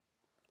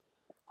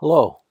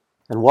Hello,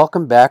 and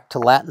welcome back to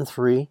Latin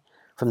 3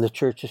 from the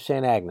Church of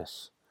St.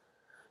 Agnes.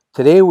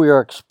 Today we are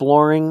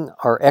exploring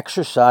our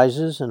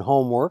exercises and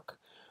homework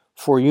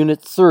for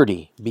Unit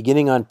 30,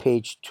 beginning on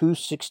page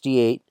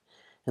 268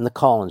 in the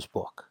Collins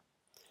book.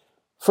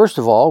 First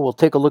of all, we'll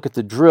take a look at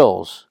the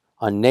drills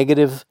on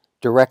negative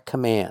direct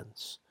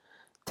commands.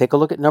 Take a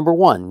look at number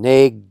 1,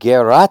 ne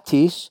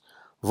geratis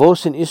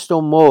vos in isto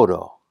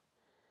modo.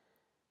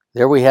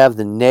 There we have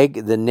the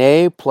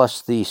ne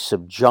plus the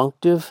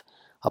subjunctive,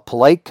 a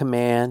polite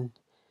command.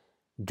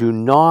 Do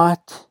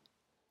not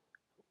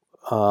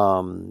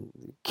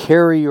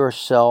carry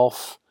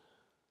yourself.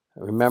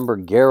 Remember,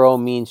 gero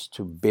means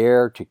to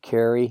bear, to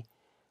carry.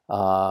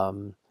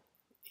 When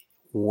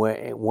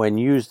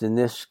used in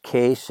this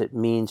case, it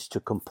means to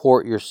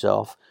comport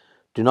yourself.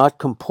 Do not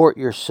comport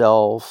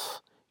yourselves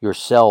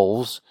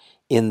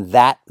in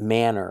that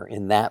manner,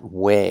 in that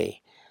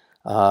way.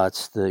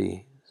 It's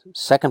the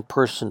second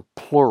person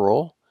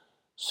plural,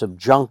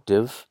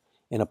 subjunctive,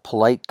 in a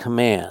polite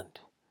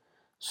command.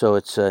 So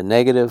it's a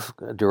negative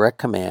direct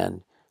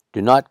command.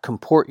 Do not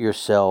comport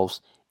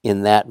yourselves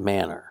in that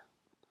manner.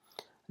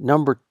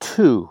 Number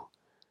 2,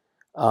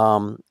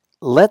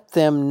 let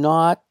them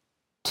not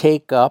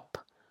take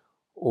up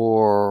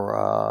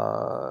or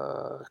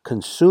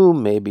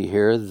consume, maybe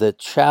here, the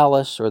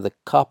chalice or the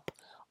cup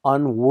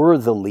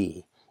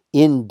unworthily.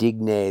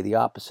 Indigne, the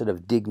opposite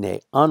of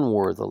digne,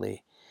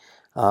 unworthily.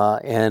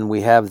 And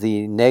we have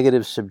the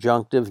negative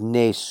subjunctive,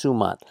 ne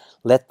sumat.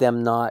 Let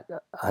them not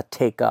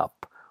take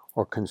up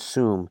or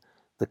consume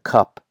the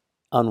cup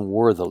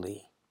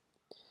unworthily.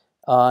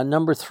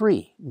 Number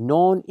 3,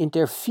 non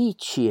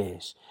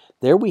interficies.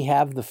 There we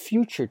have the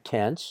future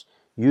tense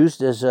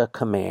used as a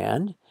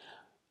command.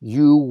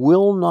 You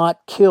will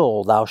not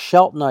kill, thou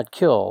shalt not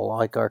kill,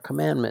 like our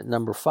commandment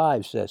number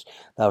 5 says,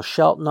 thou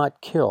shalt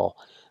not kill.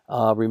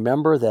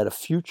 Remember that a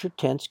future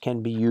tense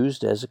can be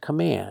used as a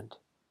command.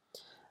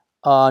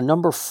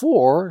 Number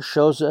 4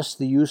 shows us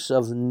the use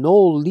of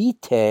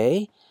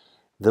nolite,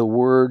 the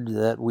word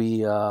that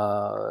we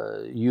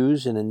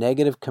use in a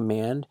negative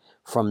command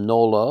from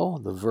nolo,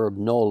 the verb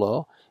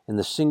nolo, in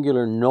the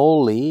singular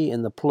noli,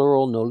 in the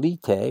plural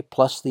nolite,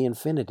 plus the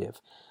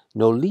infinitive.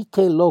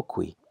 Nolite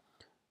loqui,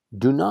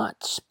 do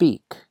not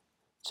speak.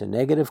 It's a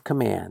negative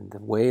command,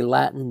 the way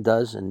Latin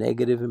does a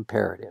negative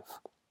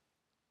imperative.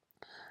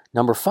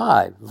 Number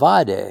 5,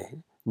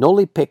 vade,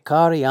 noli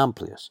peccare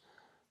amplius.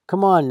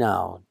 Come on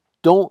now,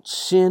 don't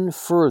sin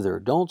further,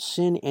 don't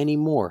sin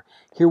anymore.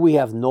 Here we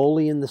have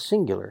noli in the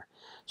singular.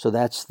 So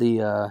that's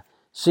the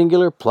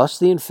singular plus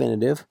the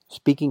infinitive,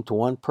 speaking to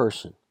one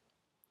person.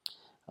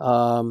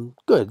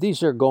 Good.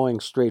 These are going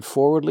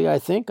straightforwardly, I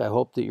think. I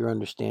hope that you're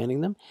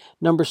understanding them.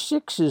 Number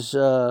 6 is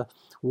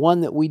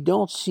one that we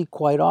don't see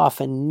quite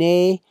often.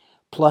 Ne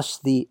plus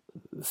the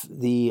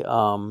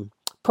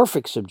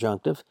perfect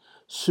subjunctive,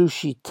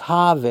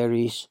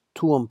 suscitaveris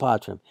tuum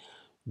patrem.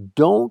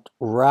 Don't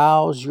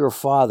rouse your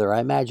father.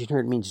 I imagine here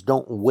it means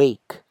don't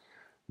wake.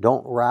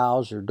 Don't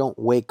rouse or don't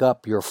wake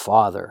up your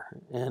father.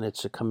 And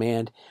it's a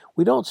command.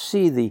 We don't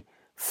see the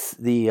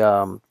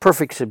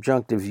perfect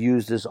subjunctive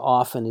used as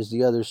often as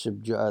the other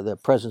the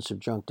present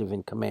subjunctive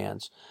in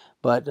commands.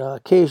 But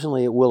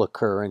occasionally it will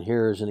occur, and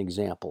here is an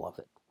example of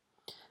it.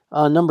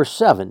 Number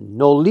 7,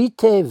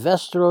 nolite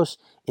vestros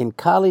in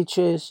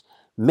calices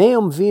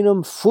meum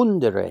vinum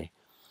fundere.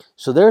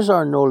 So there's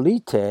our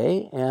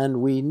nolite,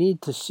 and we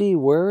need to see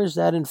where is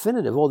that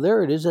infinitive. Oh,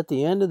 there it is at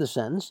the end of the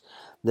sentence,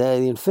 the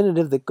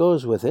infinitive that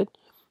goes with it.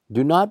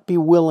 Do not be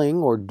willing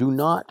or do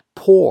not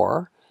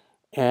pour.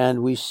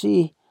 And we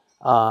see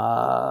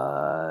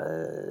vestros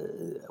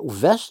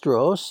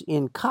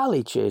in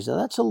calices. Now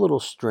that's a little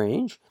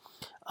strange.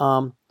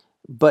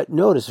 But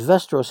notice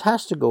vestros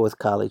has to go with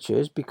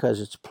calices because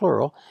it's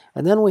plural.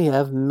 And then we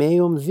have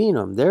meum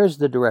vinum. There's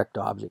the direct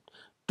object.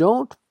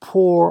 Don't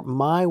pour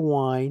my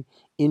wine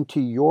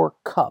into your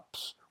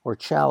cups or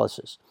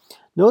chalices.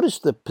 Notice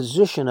the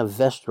position of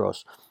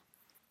vestros.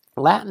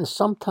 Latin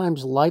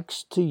sometimes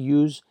likes to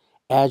use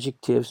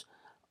adjectives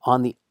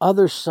on the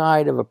other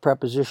side of a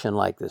preposition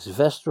like this,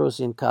 vestros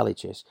in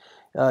calices.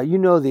 You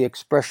know the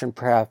expression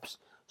perhaps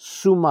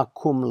summa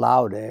cum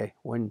laude,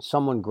 when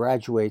someone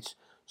graduates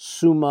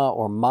summa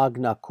or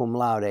magna cum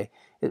laude.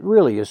 It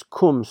really is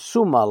cum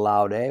summa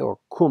laude or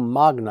cum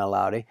magna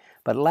laude,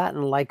 but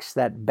Latin likes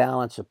that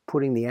balance of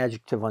putting the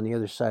adjective on the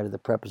other side of the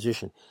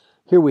preposition.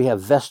 Here we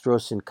have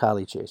vestros in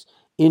calices,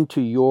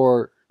 into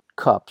your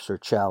cups or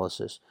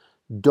chalices.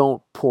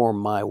 Don't pour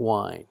my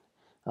wine,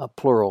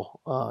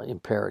 plural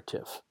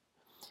imperative.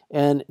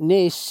 And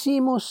ne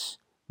simus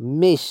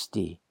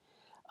mesti,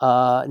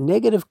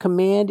 negative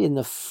command in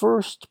the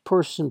first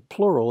person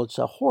plural. It's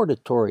a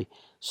hortatory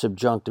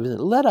subjunctive.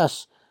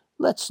 Let's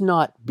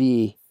not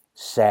be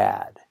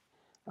sad.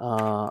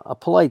 A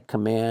polite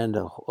command,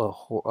 a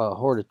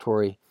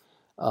hortatory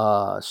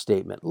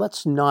statement.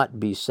 Let's not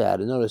be sad.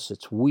 And notice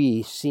it's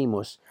we,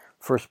 simus,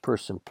 first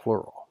person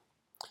plural.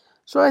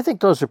 So I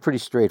think those are pretty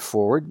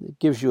straightforward. It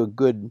gives you a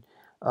good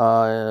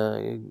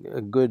a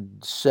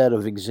good set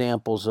of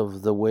examples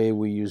of the way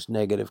we use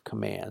negative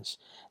commands.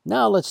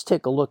 Now let's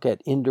take a look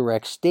at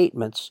indirect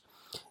statements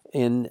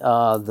in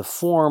the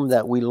form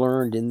that we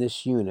learned in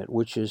this unit,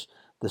 which is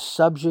the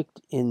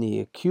subject in the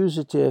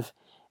accusative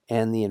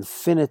and the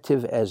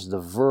infinitive as the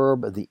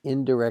verb of the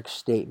indirect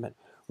statement.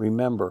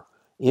 Remember,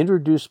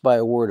 introduced by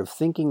a word of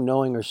thinking,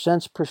 knowing, or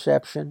sense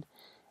perception,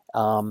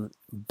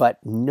 but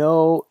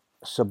no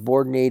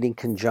subordinating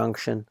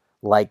conjunction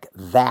like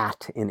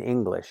that in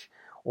English,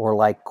 or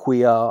like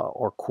quia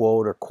or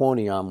quod or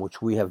quoniam,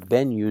 which we have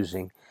been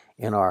using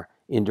in our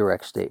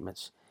indirect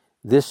statements.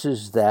 This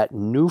is that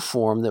new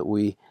form that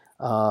we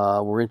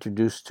were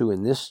introduced to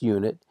in this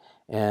unit,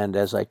 and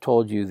as I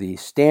told you, the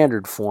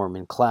standard form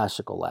in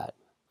classical Latin.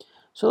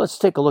 So let's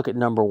take a look at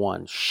number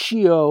one.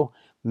 Scio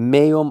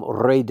meum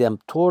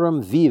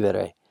redemptorum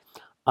vivere.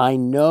 I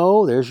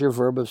know, there's your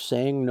verb of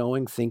saying,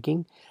 knowing,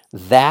 thinking,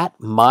 that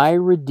my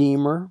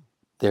Redeemer,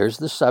 there's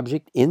the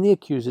subject in the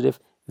accusative,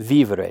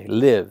 vivere,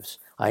 lives.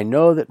 I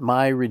know that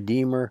my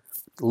Redeemer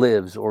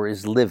lives or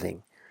is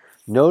living.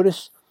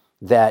 Notice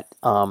that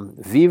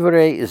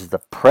vivere is the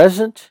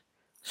present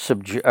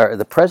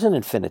the present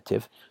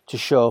infinitive to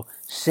show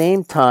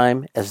same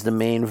time as the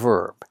main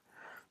verb.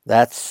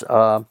 That's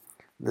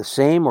the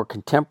same or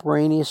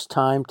contemporaneous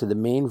time to the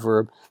main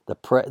verb.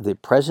 The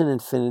present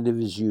infinitive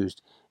is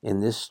used in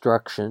this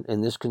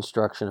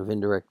construction of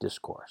indirect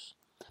discourse.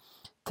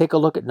 Take a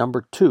look at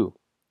number two.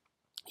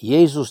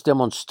 Jesus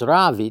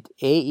demonstravit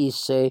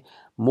eisse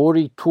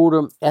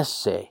moriturum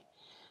esse.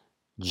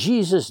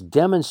 Jesus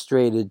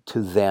demonstrated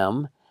to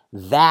them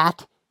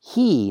that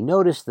he,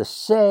 notice the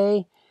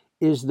se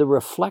is the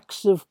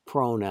reflexive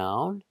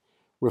pronoun,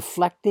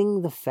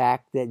 reflecting the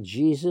fact that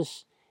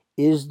Jesus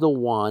is the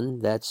one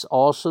that's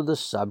also the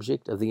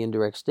subject of the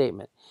indirect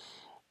statement.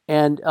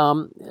 And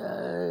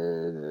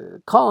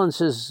Collins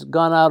has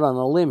gone out on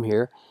a limb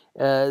here.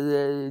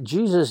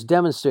 Jesus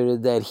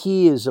demonstrated that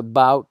he is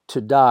about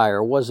to die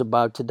or was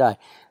about to die.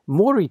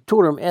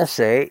 Moriturum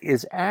esse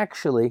is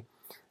actually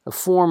a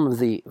form of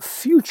the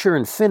future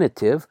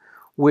infinitive,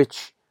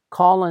 which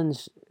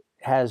Collins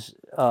has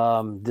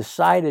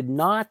decided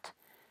not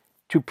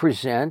to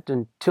present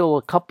until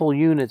a couple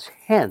units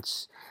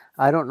hence.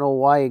 I don't know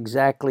why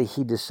exactly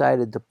he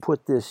decided to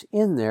put this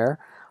in there.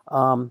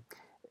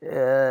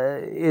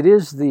 It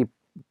is the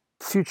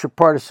future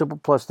participle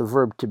plus the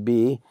verb to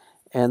be,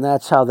 and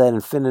that's how that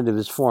infinitive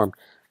is formed.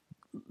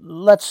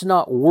 Let's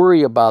not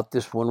worry about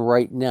this one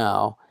right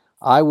now.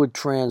 I would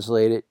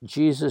translate it,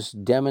 Jesus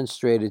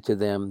demonstrated to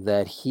them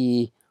that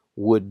he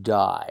would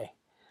die.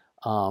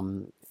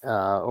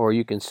 Or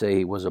you can say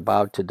he was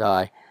about to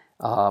die.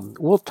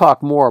 We'll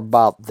talk more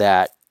about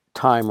that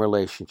time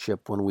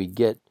relationship when we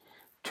get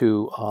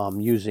to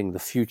using the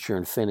future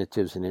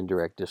infinitives in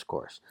indirect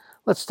discourse.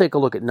 Let's take a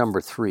look at number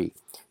three.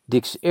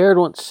 Dix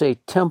erunt se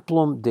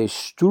templum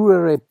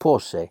destruere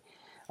posse.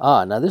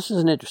 Now this is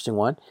an interesting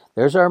one.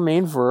 There's our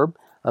main verb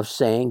of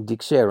saying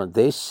dix erunt.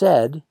 They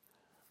said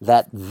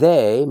that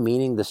they,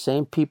 meaning the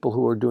same people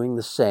who are doing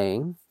the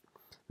saying,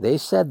 they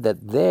said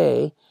that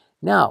they,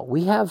 now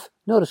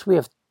notice we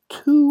have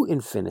two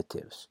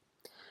infinitives.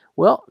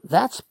 Well,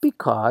 that's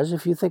because,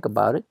 if you think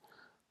about it,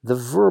 the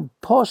verb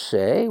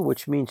posse,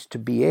 which means to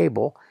be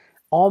able,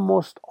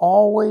 almost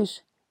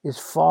always is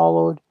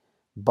followed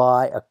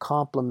by a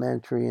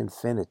complementary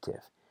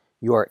infinitive.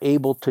 You are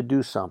able to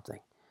do something.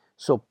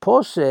 So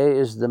posse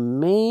is the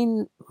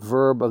main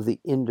verb of the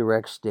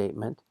indirect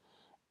statement,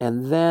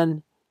 and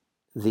then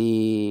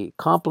the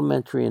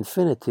complementary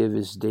infinitive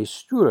is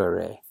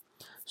destruere.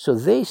 So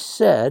they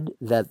said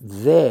that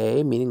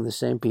they, meaning the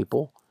same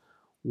people,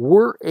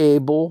 were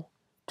able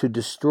to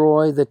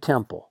destroy the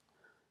temple.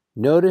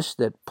 Notice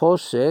that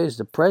posse is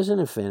the present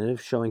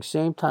infinitive showing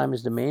same time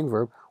as the main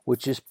verb,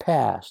 which is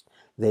past.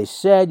 They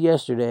said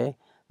yesterday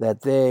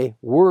that they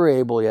were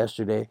able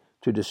yesterday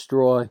to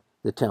destroy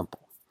the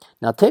temple.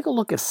 Now take a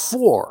look at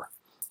for,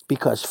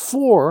 because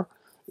for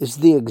is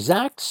the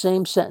exact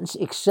same sentence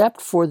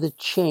except for the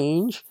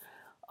change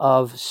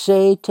of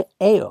se to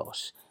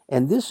eos.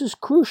 And this is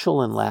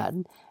crucial in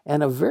Latin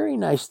and a very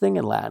nice thing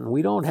in Latin.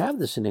 We don't have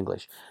this in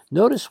English.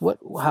 Notice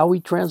how we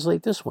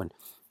translate this one.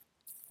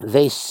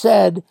 They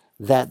said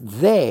that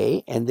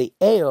they, and the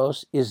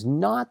eos is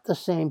not the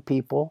same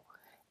people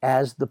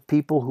as the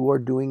people who are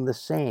doing the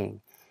saying.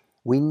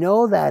 We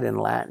know that in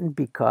Latin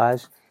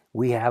because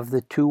we have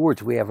the two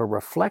words. We have a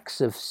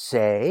reflexive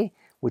se,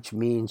 which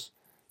means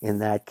in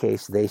that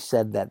case they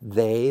said that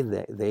they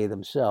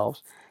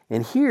themselves.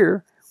 And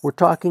here we're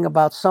talking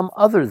about some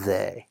other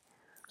they.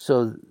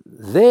 So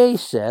they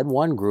said,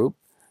 one group,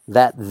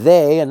 that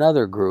they,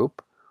 another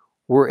group,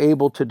 were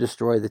able to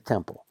destroy the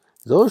temple.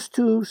 Those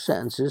two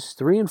sentences,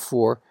 3 and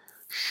 4,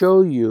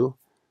 show you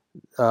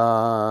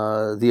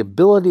the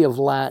ability of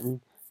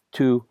Latin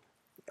to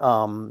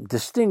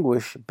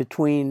distinguish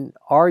between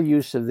our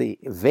use of the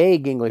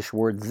vague English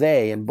word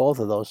they in both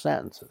of those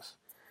sentences.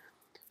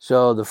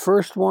 So the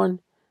first one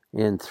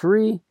in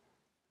 3,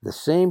 the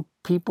same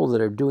people that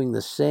are doing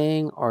the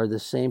saying are the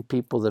same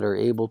people that are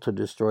able to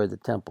destroy the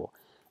temple.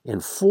 In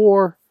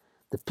 4,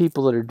 the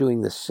people that are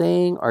doing the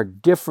saying are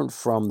different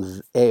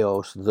from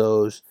Eos,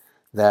 those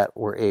that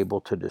were able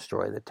to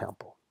destroy the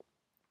temple.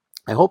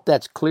 I hope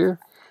that's clear.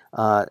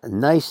 A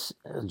nice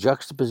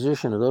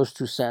juxtaposition of those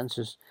two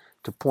sentences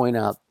to point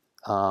out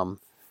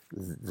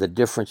the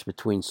difference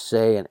between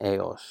say and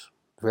Eos.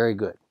 Very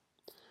good.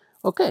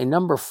 Okay,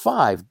 number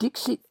 5.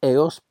 Dixit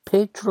Eos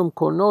Petrum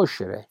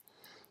conoscere.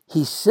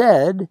 He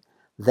said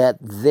that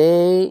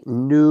they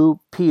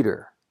knew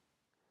Peter.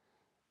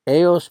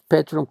 Eos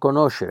Petrum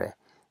conoscere.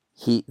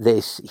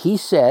 He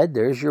said,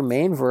 there's your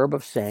main verb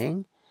of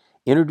saying,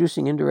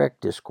 introducing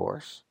indirect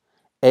discourse.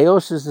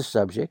 Eos is the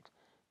subject.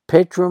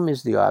 Petrum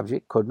is the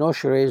object.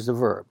 Conoscere is the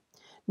verb.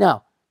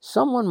 Now,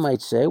 someone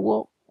might say,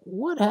 well,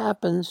 what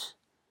happens?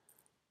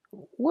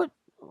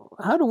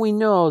 How do we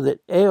know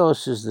that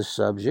Eos is the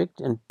subject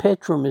and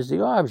Petrum is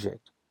the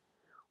object?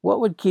 What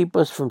would keep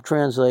us from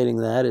translating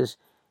that as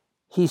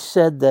he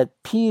said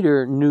that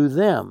Peter knew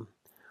them?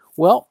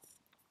 Well,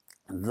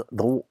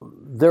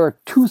 there are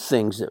two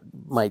things that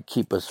might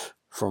keep us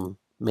from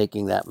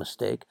making that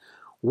mistake.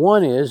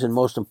 One is, and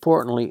most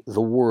importantly,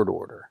 the word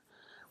order.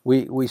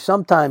 We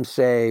sometimes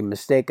say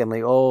mistakenly,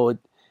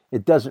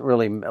 it doesn't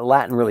really,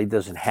 Latin really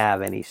doesn't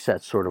have any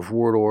set sort of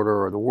word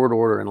order, or the word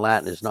order in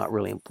Latin is not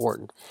really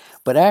important.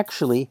 But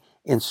actually,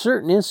 in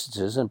certain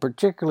instances, and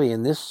particularly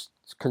in this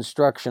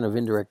construction of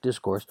indirect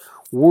discourse,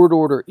 word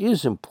order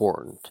is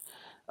important.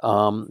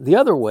 The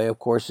other way, of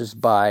course, is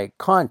by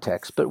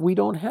context, but we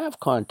don't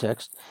have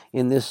context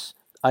in this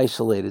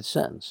isolated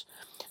sentence.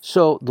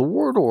 So the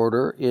word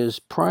order is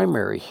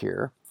primary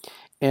here,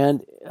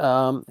 and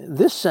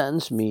this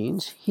sentence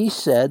means he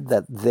said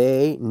that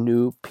they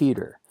knew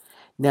Peter.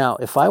 Now,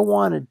 if I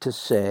wanted to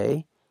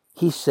say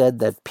he said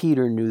that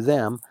Peter knew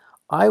them,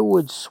 I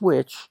would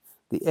switch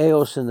the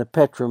Eos and the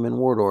Petrum in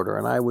word order,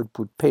 and I would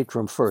put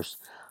Petrum first.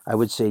 I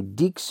would say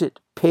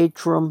Dixit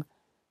Petrum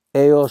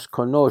Eos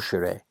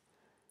conoscere.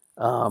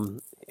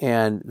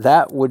 And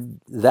that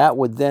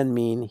would then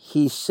mean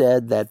he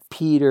said that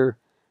Peter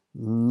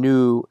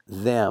knew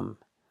them.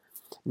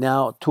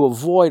 Now, to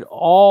avoid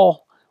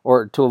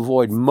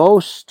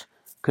most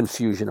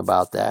confusion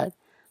about that,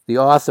 the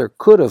author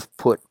could have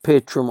put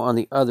Petrum on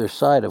the other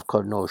side of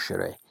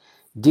conoscere.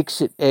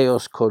 Dixit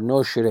Eos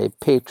conoscere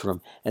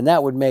Petrum, and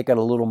that would make it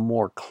a little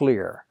more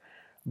clear.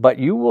 But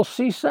you will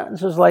see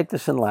sentences like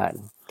this in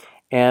Latin.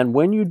 And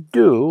when you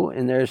do,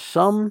 and there's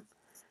some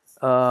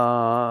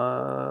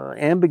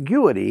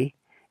ambiguity,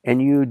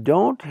 and you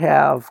don't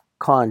have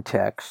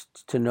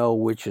context to know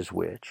which is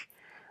which,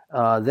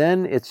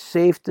 then it's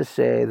safe to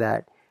say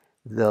that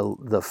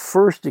the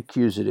first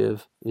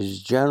accusative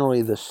is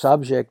generally the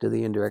subject of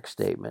the indirect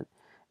statement,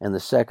 and the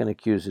second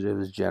accusative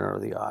is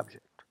generally the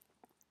object.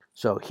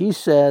 So he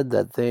said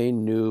that they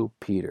knew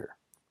Peter.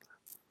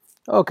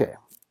 Okay.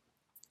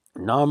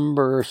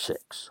 Number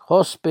 6.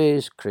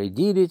 Hospes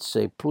creditit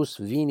se plus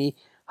vini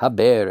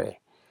habere.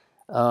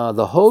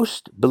 The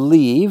host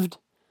believed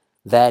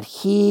that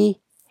he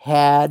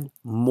had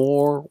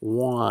more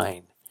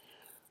wine.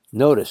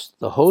 Notice,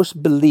 the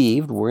host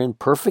believed, we're in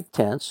perfect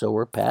tense, so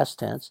we're past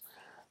tense,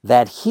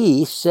 that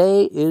he,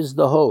 say is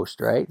the host,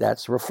 right?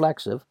 That's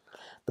reflexive.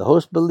 The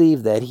host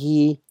believed that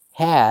he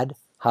had,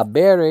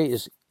 habere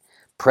is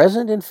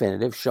present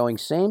infinitive, showing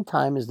same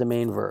time as the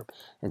main verb.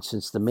 And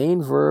since the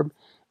main verb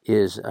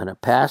is in a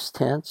past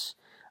tense,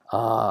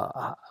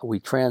 we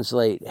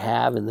translate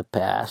have in the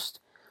past.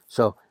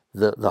 So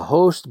the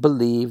host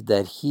believed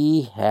that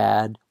he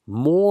had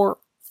more,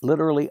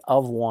 literally,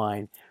 of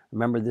wine.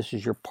 Remember, this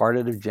is your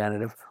partitive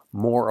genitive,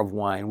 more of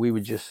wine. We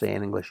would just say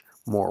in English,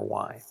 more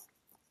wine.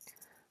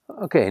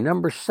 Okay,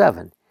 number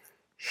 7.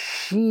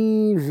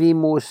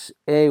 Scivimus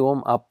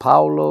eum a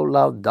Paulo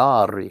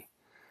laudari.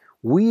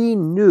 We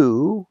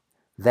knew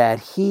that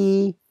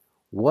he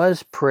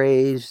was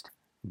praised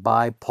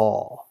by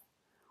Paul.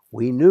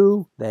 We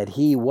knew that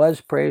he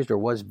was praised or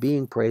was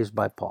being praised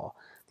by Paul.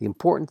 The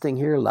important thing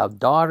here,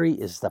 laudari,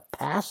 is the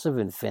passive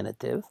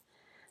infinitive.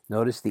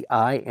 Notice the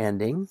I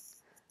ending.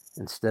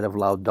 Instead of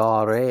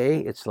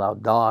laudare, it's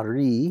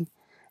laudari.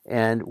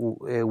 And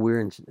we're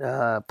in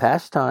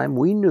past time.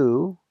 We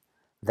knew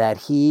that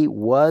he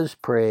was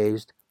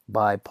praised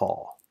by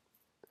Paul.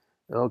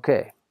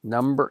 Okay,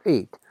 number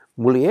 8.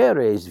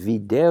 Mulieres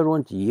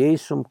viderunt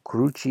Iesum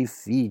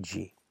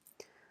crucifigi.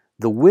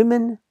 The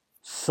women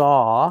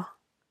saw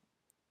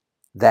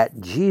that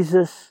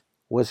Jesus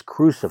was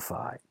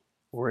crucified.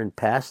 We're in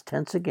past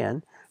tense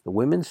again. The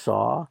women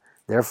saw,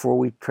 therefore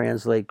we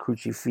translate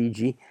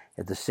crucifigi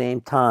at the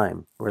same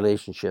time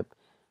relationship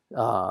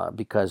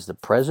because the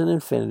present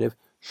infinitive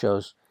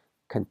shows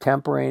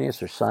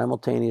contemporaneous or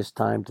simultaneous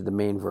time to the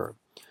main verb.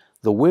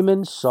 The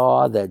women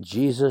saw that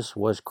Jesus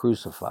was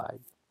crucified.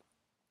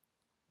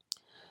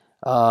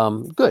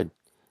 Good.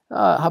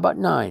 How about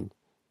 9?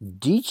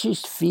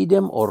 Dicis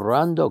fidem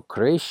orando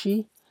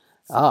cresci.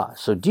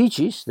 So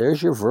dicis,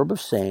 there's your verb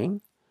of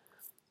saying,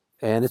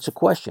 and it's a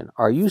question.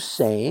 Are you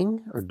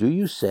saying, or do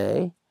you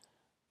say,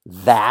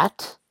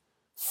 that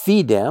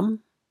fidem,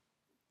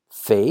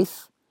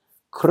 faith,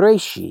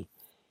 cresci,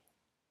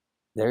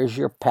 There's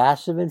your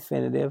passive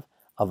infinitive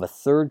of a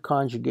third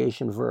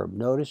conjugation verb.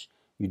 Notice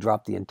you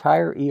drop the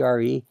entire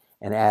ERE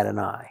and add an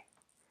I.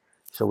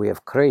 So we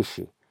have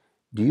creshi.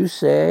 Do you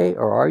say,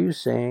 or are you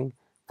saying,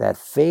 that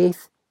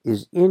faith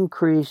is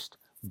increased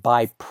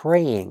by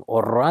praying,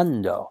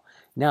 orando?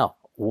 Now,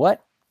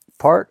 what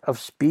part of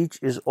speech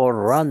is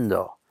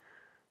orando?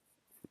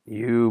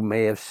 You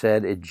may have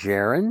said a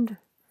gerund.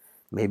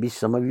 Maybe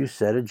some of you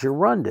said a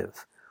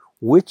gerundive.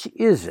 Which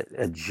is it,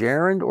 a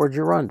gerund or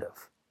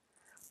gerundive?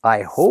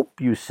 I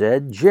hope you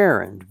said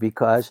gerund,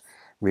 because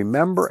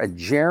remember, a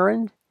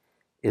gerund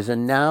is a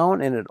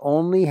noun and it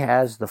only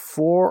has the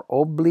 4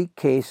 oblique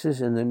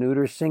cases in the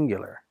neuter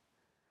singular.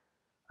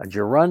 A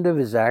gerundive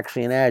is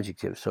actually an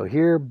adjective. So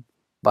here,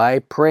 by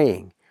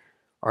praying,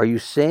 are you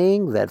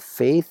saying that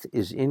faith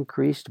is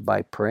increased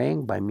by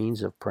praying, by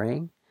means of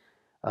praying?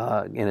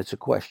 And it's a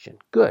question.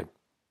 Good.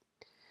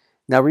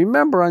 Now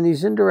remember, on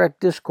these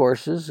indirect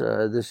discourses,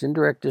 this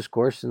indirect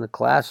discourse in the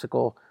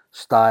classical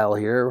style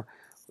here,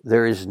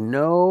 there is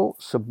no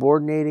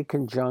subordinated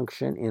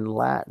conjunction in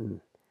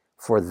Latin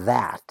for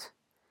that.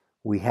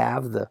 We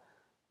have the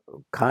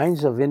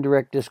kinds of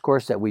indirect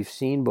discourse that we've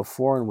seen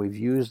before and we've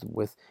used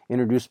with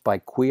introduced by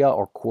quia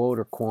or quod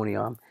or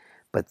quoniam.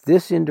 But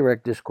this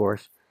indirect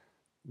discourse,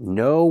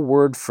 no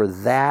word for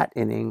that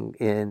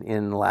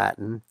in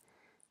Latin.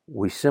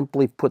 We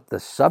simply put the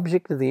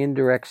subject of the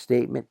indirect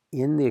statement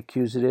in the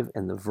accusative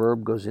and the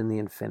verb goes in the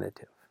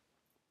infinitive.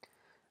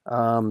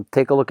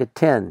 Take a look at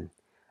 10.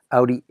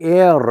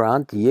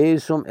 Audierant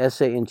Jesum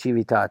esse in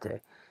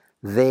civitate.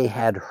 They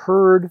had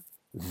heard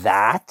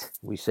that,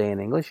 we say in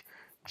English,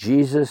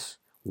 Jesus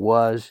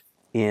was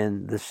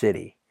in the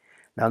city.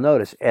 Now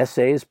notice, esse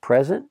is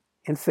present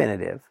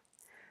infinitive,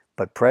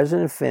 but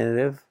present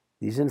infinitive,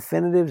 these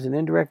infinitives in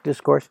indirect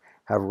discourse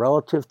have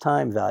relative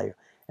time value,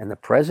 and the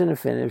present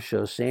infinitive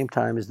shows same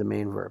time as the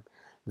main verb.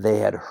 They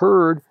had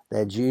heard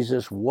that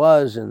Jesus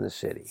was in the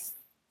city.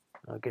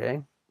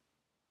 Okay?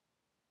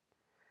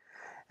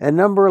 And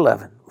number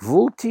 11,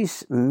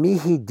 vultis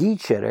mihi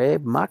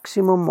dicere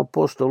maximum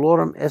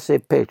apostolorum esse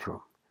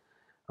Petrum.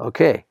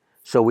 Okay,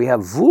 so we have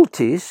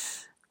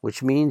vultis,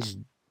 which means,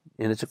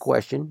 and it's a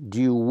question,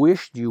 do you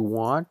wish, do you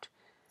want,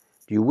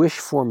 do you wish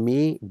for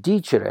me,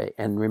 dicere?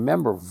 And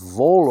remember,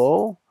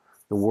 volo,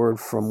 the word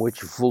from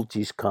which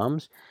vultis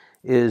comes,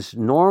 is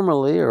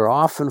normally or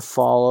often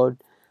followed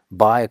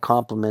by a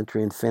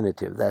complementary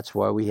infinitive. That's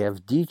why we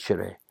have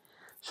dicere.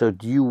 So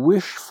do you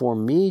wish for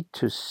me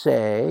to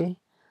say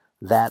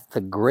that the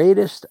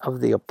greatest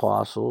of the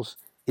apostles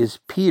is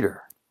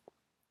Peter?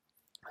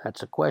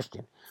 That's a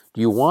question.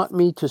 Do you want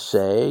me to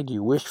say, do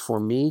you wish for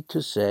me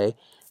to say,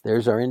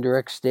 there's our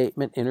indirect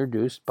statement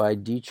introduced by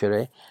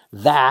dicere,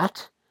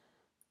 that,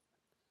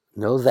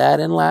 know that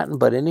in Latin,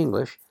 but in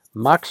English,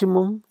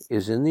 maximum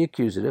is in the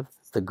accusative,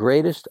 the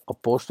greatest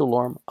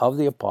apostolorum of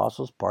the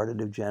apostles,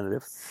 partitive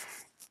genitive,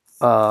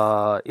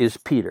 is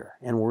Peter.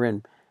 And we're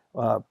in,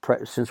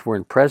 since we're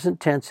in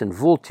present tense in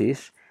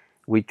vultis,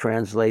 we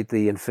translate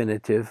the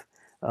infinitive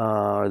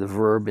or the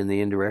verb in the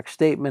indirect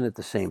statement at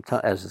the same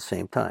time as the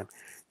same time.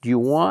 Do you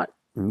want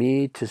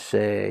me to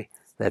say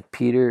that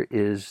Peter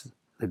is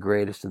the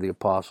greatest of the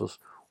apostles,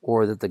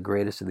 or that the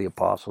greatest of the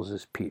apostles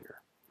is Peter?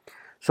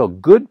 So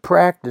good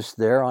practice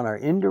there on our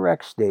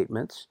indirect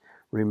statements.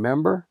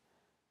 Remember,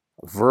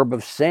 a verb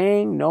of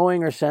saying,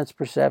 knowing, or sense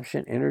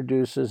perception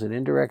introduces an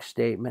indirect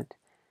statement.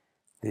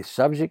 The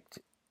subject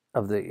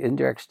of the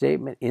indirect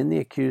statement in the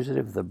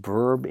accusative, the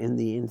verb in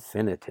the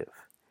infinitive.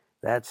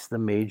 That's the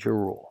major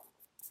rule.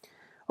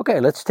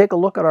 Okay, let's take a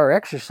look at our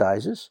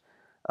exercises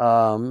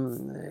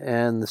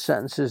and the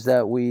sentences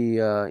that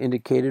we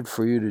indicated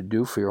for you to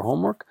do for your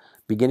homework,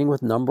 beginning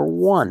with number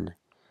 1.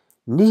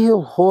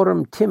 Nihil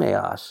horum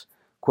timeas,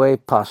 quae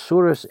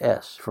passuris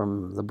es,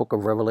 from the book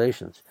of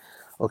Revelations.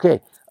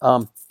 Okay,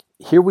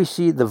 here we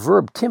see the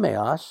verb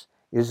timeas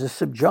is a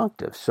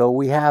subjunctive. So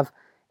we have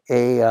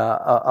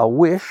a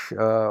wish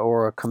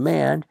or a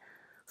command.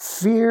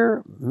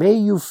 Fear, may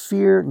you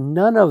fear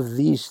none of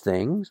these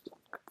things,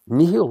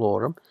 nihil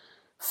horum,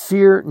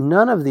 fear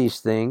none of these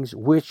things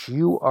which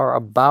you are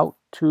about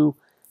to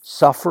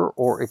suffer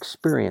or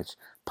experience.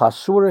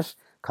 Passuris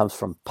comes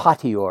from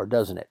patior,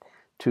 doesn't it?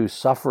 To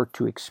suffer,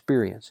 to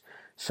experience.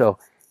 So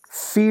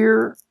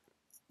fear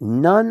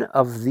none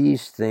of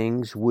these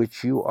things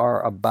which you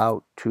are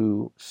about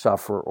to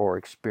suffer or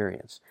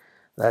experience.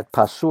 That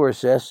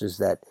passuris es is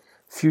that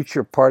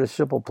future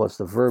participle plus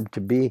the verb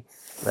to be,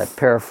 that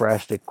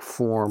periphrastic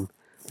form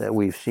that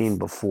we've seen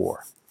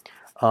before.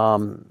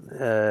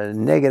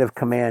 Negative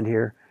command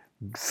here,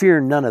 fear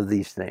none of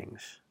these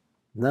things,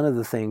 none of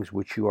the things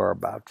which you are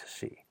about to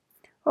see.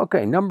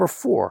 Okay, number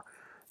 4,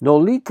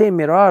 nolite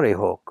mirare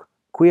hoc,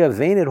 quia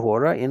venit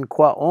hora in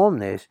qua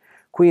omnes,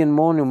 qui in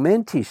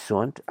monumenti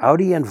sunt,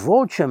 audient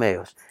vocem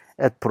eos,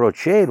 et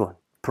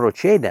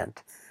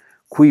procedent,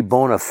 qui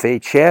bona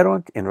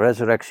fecerunt in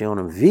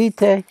resurrectionem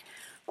vitae,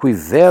 qui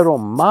vero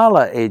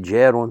mala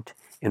egerunt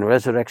in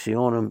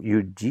resurrectionem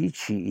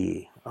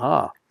judicii.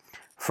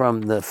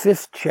 From the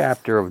 5th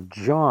chapter of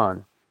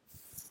John,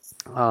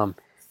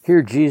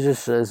 Here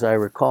Jesus, as I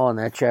recall in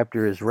that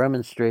chapter, is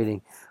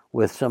remonstrating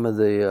with some of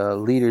the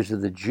leaders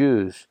of the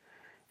Jews.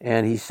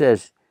 And he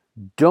says,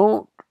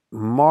 don't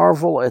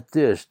marvel at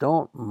this.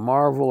 Don't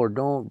marvel or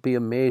don't be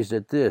amazed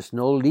at this.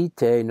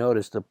 Nolite,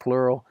 notice the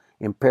plural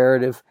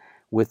imperative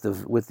with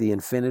the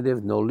infinitive.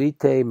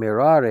 Nolite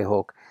mirare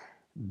hoc,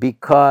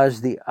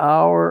 because the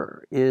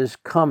hour is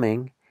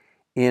coming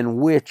in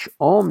which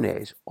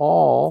omnes,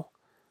 all,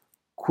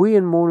 qui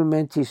in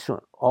monumenti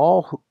sunt,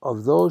 all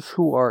of those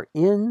who are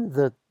in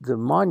the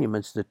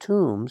monuments, the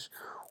tombs,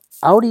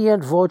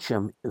 audient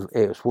vocem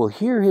eos, will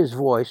hear his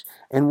voice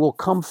and will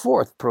come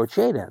forth,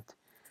 procedent.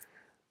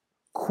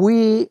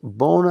 Qui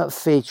bona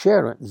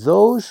fecerunt,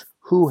 those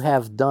who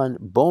have done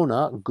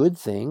bona, good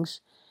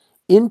things,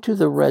 into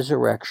the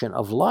resurrection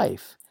of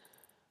life.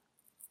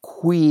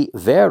 Qui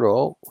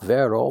vero,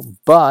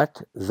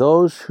 but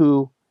those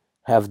who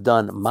have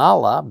done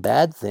mala,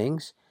 bad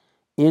things,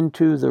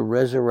 into the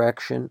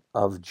resurrection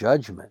of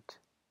judgment.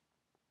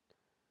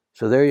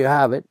 So there you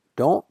have it.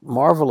 Don't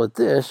marvel at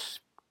this,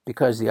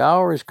 because the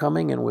hour is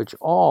coming in which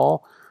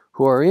all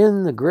who are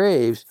in the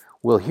graves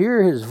will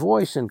hear his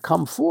voice and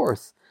come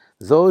forth,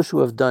 those who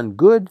have done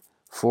good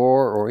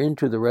for or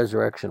into the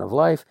resurrection of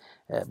life,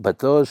 but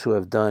those who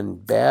have done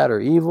bad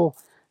or evil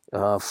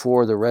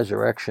for the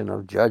resurrection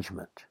of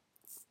judgment.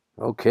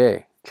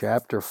 Okay,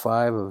 chapter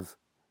 5 of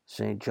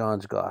St.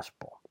 John's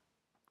Gospel.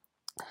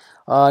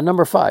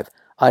 Number 5.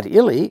 Ad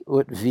illi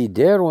ut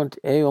viderunt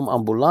eum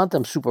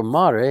ambulantem super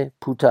mare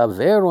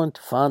putaverunt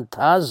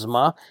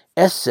phantasma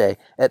esse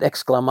et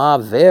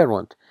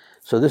exclamaverunt.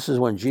 So this is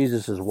when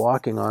Jesus is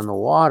walking on the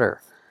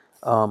water.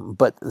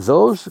 But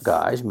those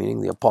guys,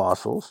 meaning the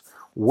apostles,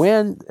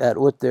 when, at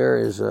what there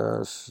is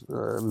a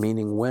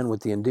meaning when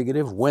with the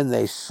indicative, when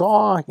they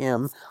saw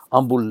him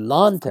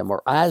ambulantem,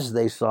 or as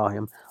they saw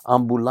him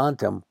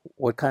ambulantem,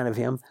 what kind of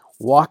him?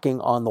 Walking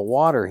on the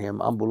water, him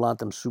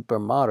ambulantem super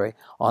mare,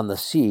 on the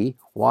sea,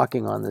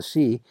 walking on the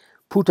sea,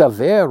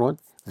 putaverunt,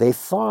 they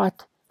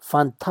thought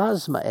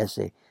phantasma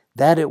esse,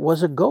 that it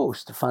was a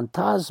ghost,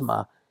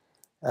 phantasma,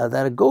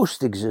 that a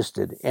ghost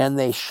existed, and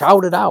they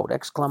shouted out,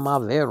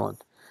 exclamaverunt.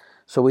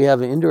 So we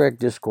have an indirect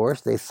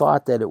discourse. They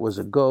thought that it was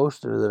a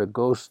ghost, or that a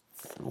ghost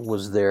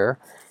was there,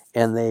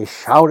 and they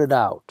shouted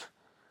out.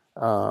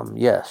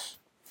 Yes.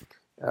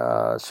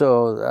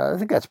 So I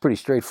think that's pretty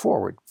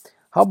straightforward.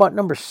 How about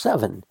number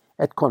 7?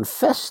 Et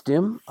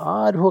confestim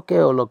ad hoc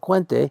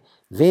eloquente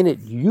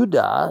venit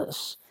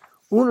Judas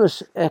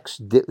unus ex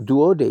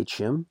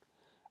duodecim,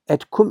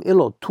 et cum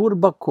illo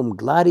turba cum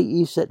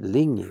gladiis et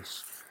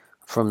lignis.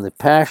 From the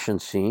Passion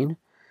scene.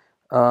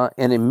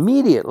 And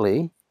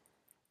immediately,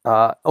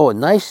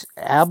 nice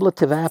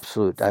ablative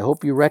absolute. I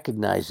hope you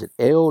recognize it.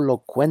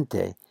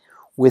 Eloquente.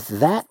 With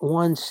that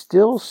one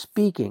still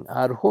speaking,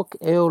 ad hoc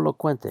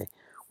eloquente,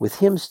 with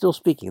him still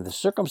speaking, the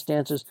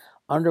circumstances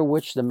under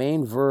which the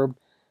main verb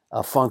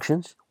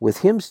functions, with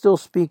him still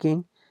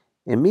speaking,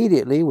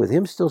 immediately, with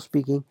him still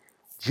speaking,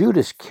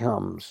 Judas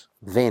comes,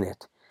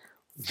 venit.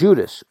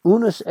 Judas,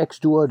 unus ex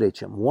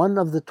duodecim, one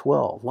of the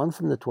 12, one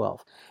from the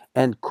 12,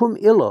 and cum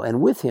illo,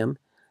 and with him,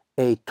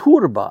 a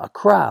turba, a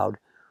crowd,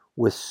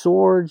 with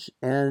swords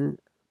and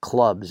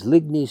clubs.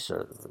 Lignis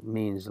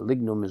means,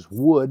 lignum is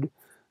wood,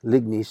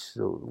 lignis,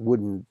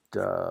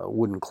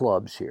 wooden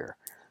clubs here.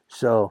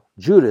 So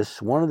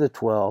Judas, one of the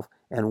 12,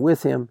 and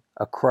with him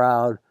a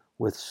crowd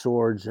with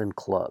swords and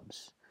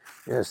clubs.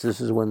 Yes, this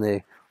is when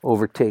they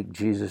overtake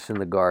Jesus in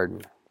the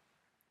garden.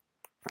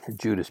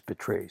 Judas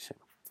betrays him.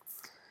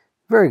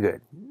 Very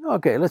good.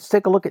 Okay, let's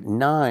take a look at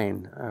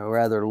 9, a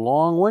rather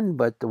long one,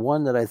 but the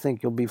one that I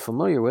think you'll be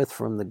familiar with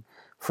from the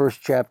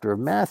first chapter of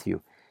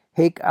Matthew.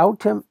 Haec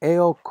autem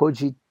eo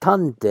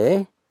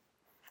cogitante,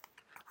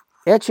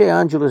 ecce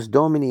angelus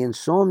Domini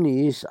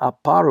insomniis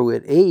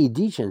apparuit ei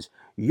dicens,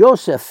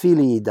 Iosef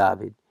filii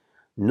David,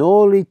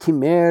 noli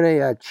timere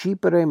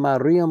accipere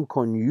Mariam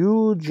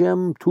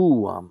coniugem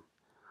tuam,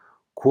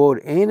 quod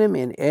enim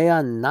in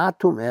ea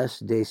natum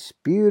est de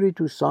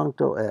Spiritu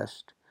Sancto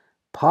est,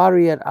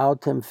 pariet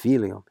autem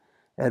filium,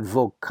 et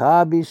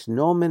vocabis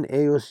nomen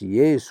eos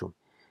Iesum,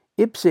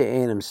 ipse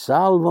enim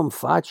salvum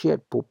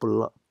faciet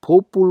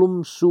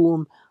populum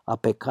suum a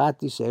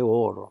peccatis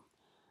eorum.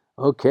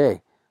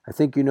 Okay, I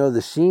think you know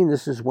the scene.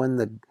 This is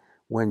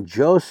when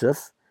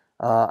Joseph,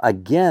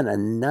 again a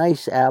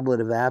nice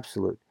ablative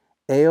absolute,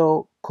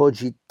 eo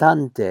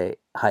cogitante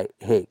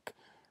haec,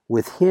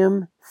 with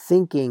him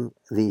thinking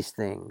these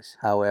things.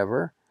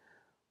 However,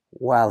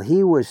 while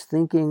he was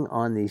thinking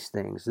on these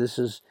things, this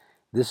is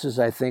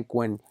I think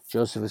when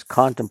Joseph is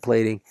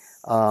contemplating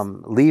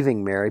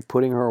leaving Mary,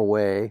 putting her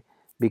away,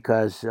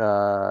 because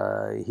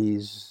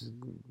he's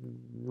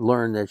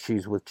learned that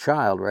she's with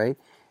child, right?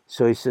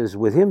 So he says,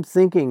 with him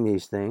thinking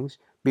these things,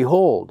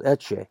 behold,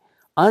 ecce,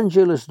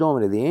 angelus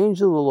Domini, the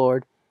angel of the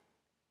Lord,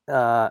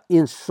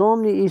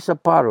 insomniis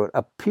apparuit,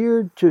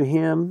 appeared to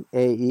him,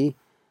 in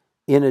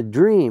a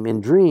dream,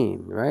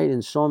 right?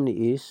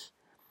 Insomnis,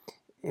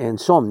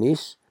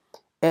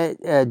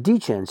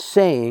 dicens,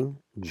 saying,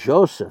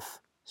 Joseph,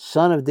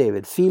 son of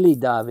David, Fili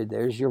David,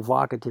 there's your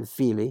vocative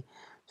Fili,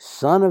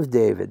 son of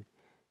David,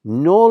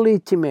 noli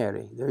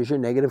timere, there's your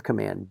negative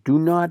command. Do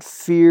not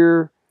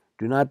fear,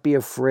 do not be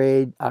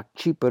afraid,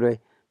 accipere,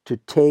 to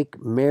take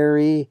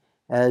Mary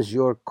as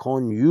your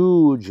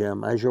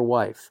conjugem, as your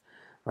wife,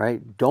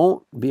 right?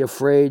 Don't be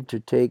afraid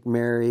to take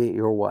Mary,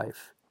 your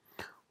wife.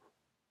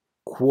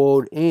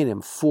 Quod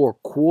enim, for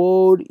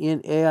quod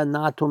in ea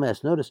natum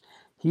est. Notice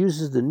he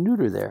uses the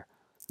neuter there.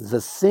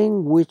 The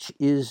thing which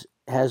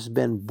has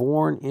been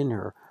born in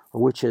her,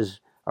 or which has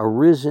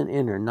arisen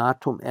in her,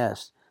 natum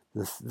est.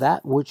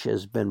 That which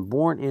has been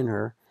born in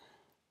her,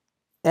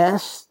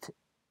 est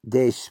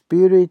de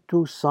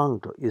Spiritu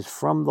Sancto, is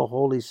from the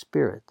Holy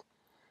Spirit.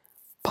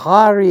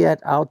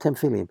 Pariet autem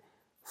filium.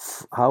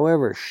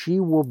 However, she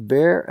will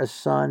bear a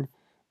son,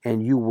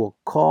 and you will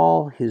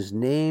call his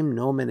name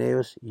nomen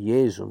eos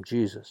Jesum,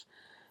 Jesus.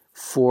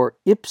 For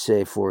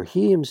ipse, for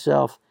he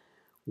himself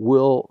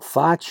will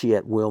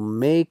faciet, will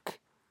make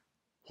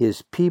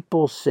his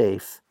people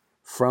safe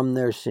from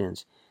their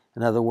sins.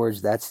 In other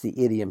words, that's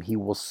the idiom. He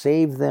will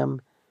save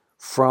them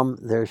from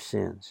their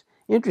sins.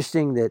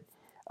 Interesting that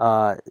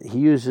he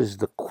uses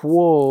the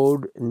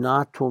quod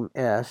natum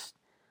est,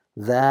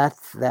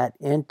 that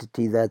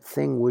entity, that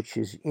thing which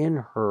is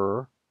in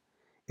her,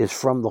 is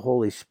from the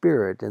Holy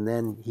Spirit, and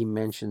then he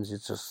mentions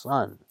it's a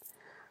son.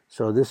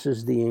 So this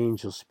is the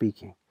angel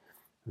speaking.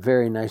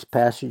 Very nice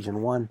passage,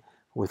 and one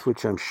with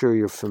which I'm sure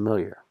you're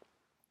familiar.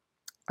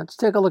 Let's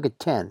take a look at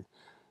 10.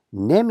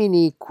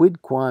 Nemini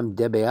quidquam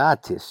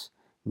debeatis,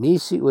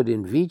 nisi ut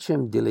in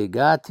vicem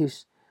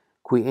diligatis,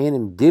 qui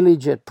enim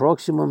diliget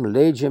proximum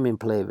legem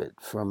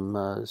implevit,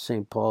 from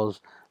St.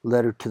 Paul's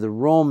letter to the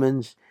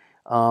Romans,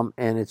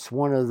 and it's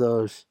one of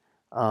those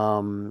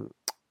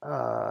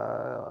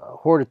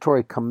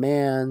hortatory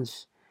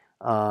commands,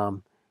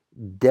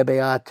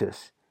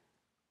 debeatis.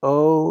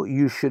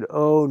 You should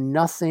owe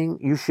nothing,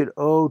 you should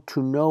owe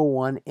to no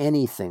one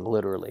anything,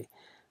 literally.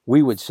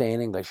 We would say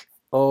in English,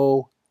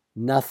 owe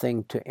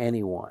nothing to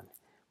anyone.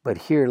 But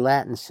here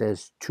Latin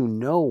says, to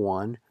no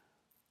one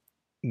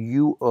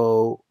you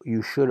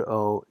should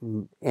owe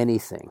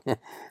anything.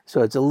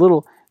 So it's a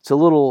little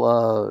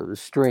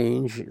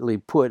strangely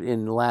put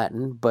in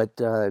Latin, but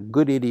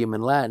good idiom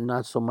in Latin,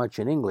 not so much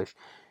in English.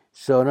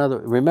 So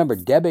remember,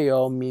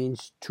 debeo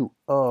means to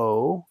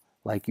owe,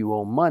 like you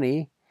owe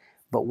money,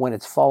 but when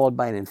it's followed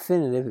by an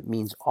infinitive, it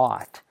means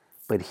ought.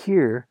 But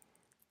here,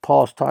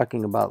 Paul's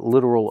talking about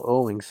literal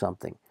owing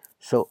something.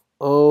 So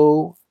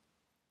owe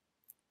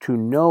to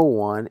no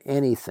one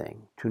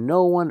anything. To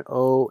no one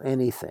owe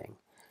anything.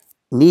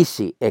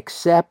 Nisi,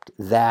 except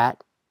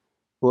that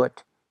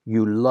ut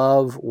you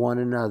love one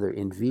another.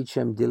 In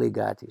vicem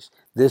diligatis.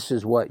 This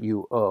is what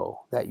you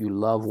owe, that you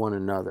love one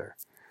another.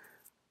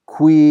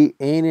 Qui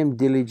enim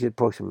diligit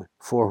proximum.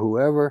 For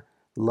whoever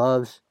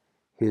loves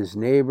his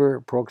neighbor,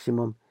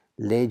 proximum,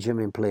 legem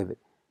implevit,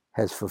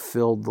 has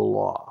fulfilled the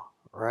law,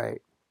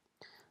 right?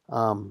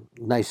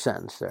 Nice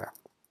sentence there.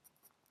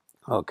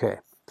 Okay.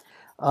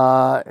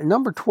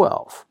 Number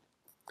 12.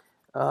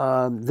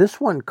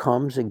 This one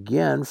comes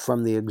again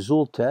from the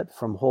Exultet,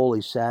 from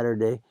Holy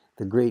Saturday,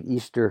 the great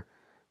Easter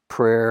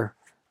prayer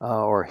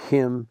or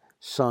hymn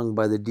sung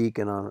by the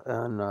deacon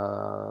on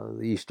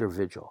the Easter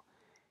Vigil.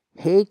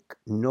 Haec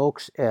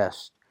nox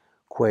est,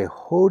 quae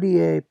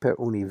hodie per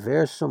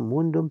universum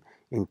mundum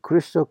in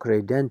Christo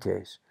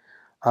credentes,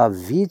 a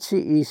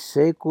vicii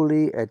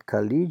seculi et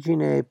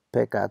caligine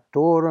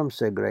peccatorum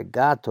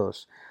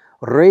segregatos,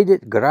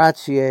 redit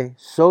gratiae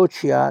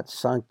sociat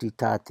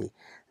sanctitati.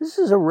 This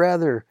is a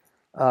rather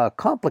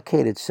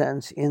complicated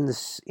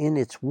sentence in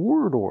its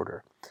word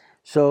order.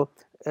 So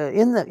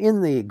in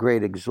the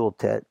Great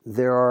Exultet,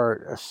 there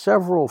are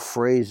several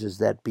phrases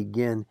that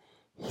begin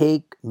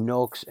haec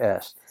nox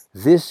est.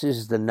 This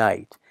is the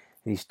night.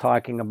 He's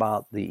talking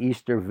about the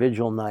Easter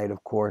Vigil night,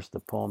 of course. The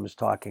poem is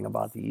talking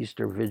about the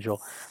Easter Vigil,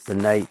 the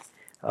night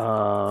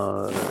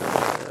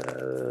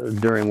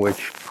during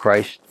which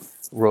Christ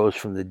rose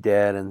from the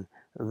dead and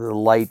the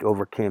light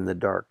overcame the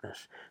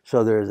darkness.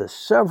 So there's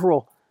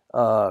several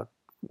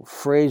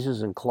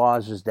phrases and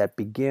clauses that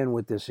begin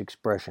with this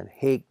expression,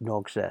 haec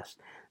nox est.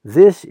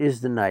 This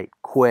is the night,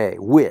 quae,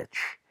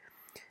 which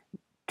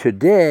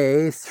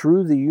today,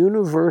 through the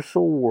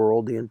universal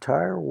world, the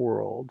entire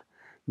world.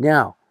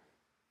 Now,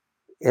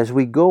 as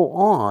we go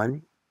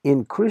on,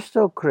 in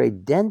Christo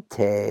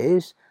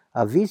credentes,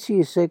 a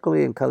vicii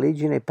seculi in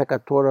caligine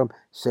peccatorum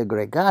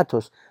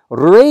segregatos,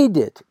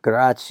 redit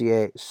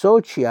gratiae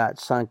sociat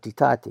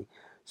sanctitati.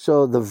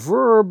 So the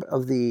verb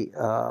of the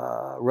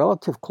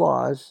relative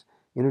clause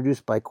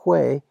introduced by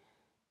quae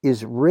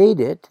is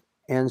redit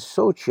and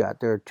sociat.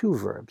 There are two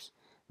verbs.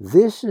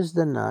 This is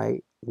the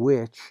night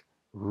which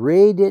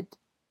redit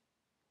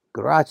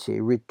gratiae,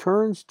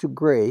 returns to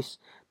grace.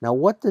 Now,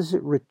 what does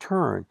it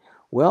return?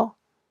 Well,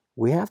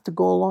 we have to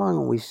go along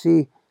and we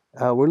see,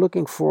 we're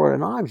looking for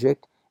an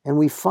object, and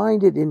we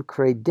find it in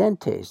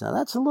credentes. Now,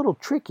 that's a little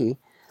tricky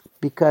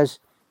because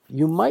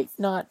you might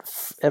not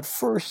at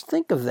first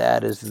think of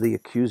that as the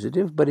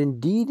accusative, but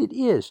indeed it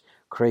is.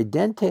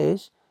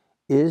 Credentes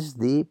is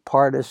the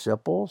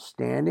participle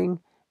standing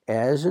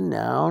as a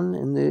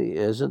noun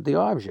as the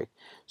object.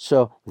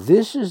 So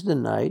this is the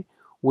night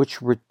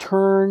which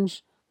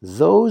returns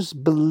those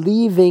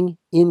believing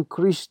in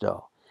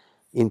Cristo.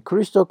 In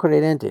Cristo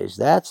credentes,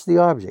 that's the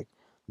object.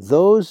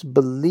 Those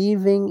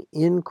believing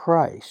in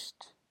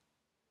Christ,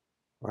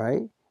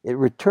 right? It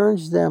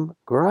returns them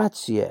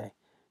gratiae,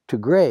 to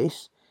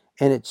grace,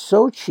 and it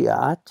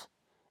sociat,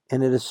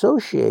 and it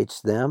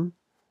associates them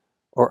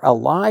or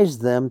allies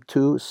them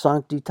to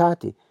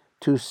sanctitate,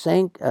 to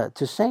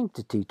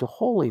sanctity, to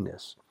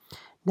holiness.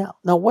 Now,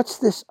 what's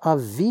this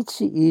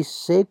avicii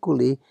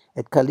seculi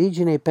et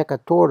caligine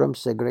peccatorum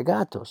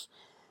segregatos?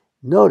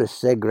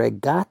 Notice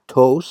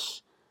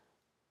segregatos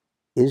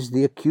is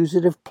the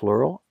accusative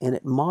plural, and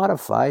it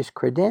modifies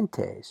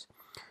credentes.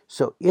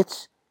 So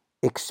it's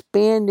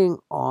expanding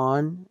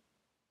on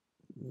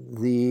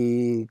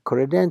the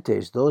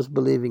credentes, those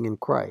believing in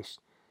Christ,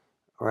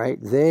 right?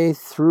 They,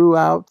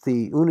 throughout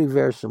the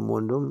universum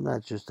mundum,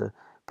 that's just a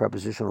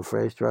prepositional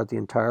phrase, throughout the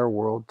entire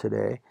world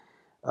today,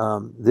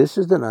 this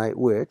is the night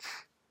which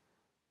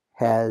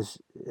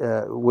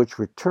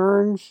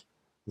returns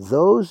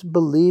those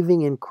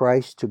believing in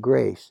Christ to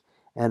grace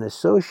and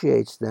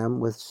associates them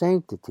with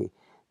sanctity.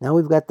 Now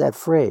we've got that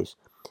phrase.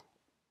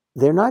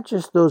 They're not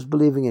just those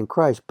believing in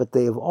Christ, but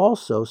they have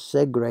also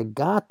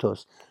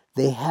segregatos.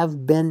 They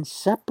have been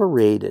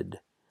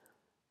separated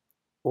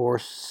or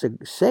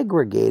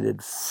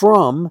segregated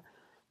from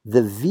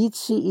the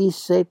vicii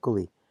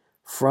seculi,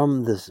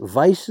 from the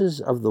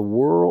vices of the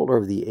world or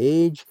of the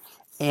age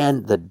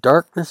and the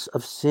darkness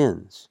of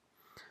sins.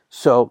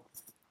 So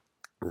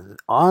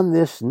on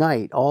this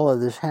night, all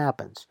of this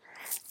happens.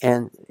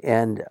 And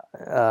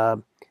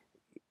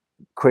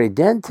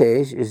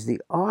credentes is the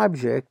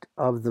object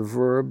of the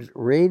verbs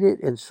rated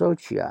and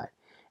sociat.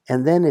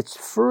 And then it's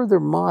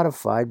further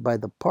modified by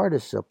the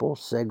participle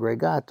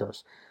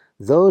segregatos.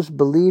 Those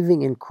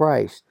believing in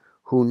Christ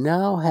who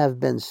now have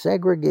been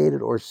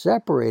segregated or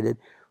separated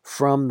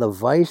from the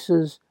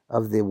vices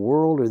of the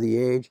world or the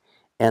age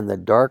and the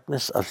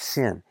darkness of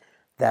sin.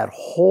 That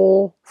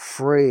whole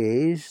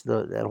phrase, from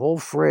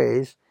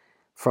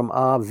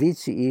a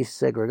vicii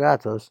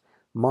segregatos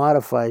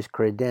modifies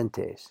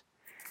credentes.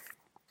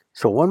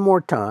 So one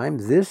more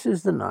time, this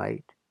is the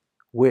night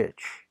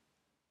which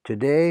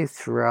today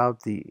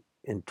throughout the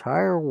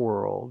entire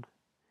world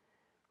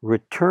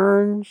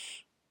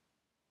returns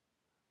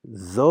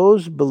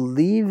those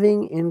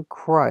believing in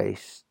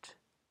Christ,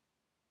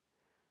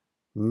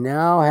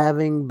 now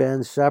having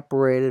been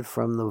separated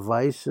from the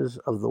vices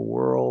of the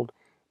world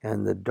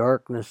and the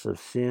darkness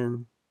of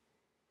sin.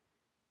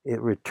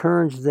 It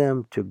returns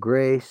them to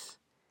grace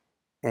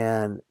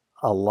and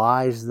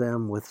allies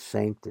them with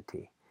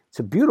sanctity. It's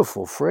a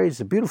beautiful phrase,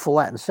 a beautiful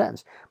Latin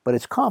sentence, but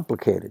it's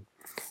complicated.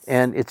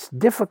 And it's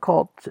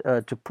difficult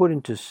to put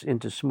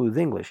into smooth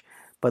English,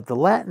 but the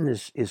Latin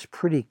is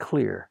pretty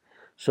clear.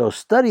 So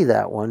study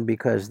that one,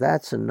 because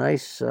that's a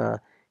nice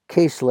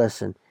case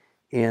lesson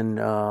in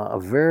a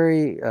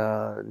very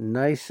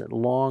nice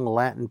long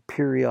Latin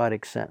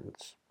periodic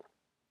sentence.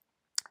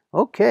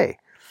 Okay,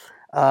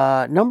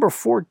 number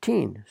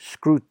 14,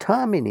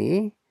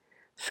 scrutamini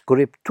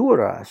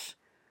scripturas,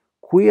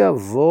 quia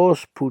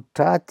vos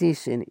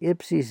putatis in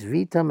ipsis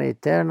vitam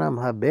aeternam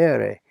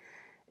habere,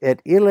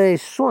 et ille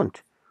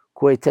sunt,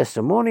 quae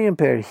testimonium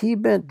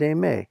perhibent de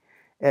me,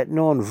 et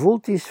non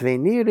vultis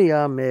veniri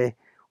a me,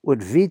 ut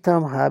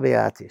vitam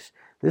habeatis.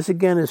 This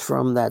again is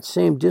from that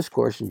same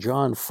discourse in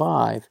John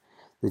 5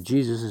 that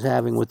Jesus is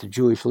having with the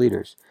Jewish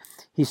leaders.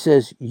 He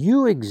says,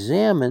 you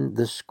examine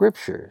the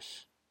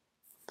scriptures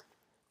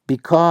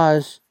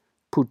because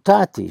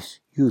putatis,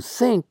 you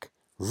think,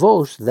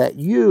 vos, that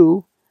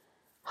you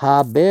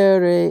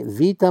habere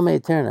vitam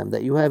aeternam,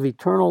 that you have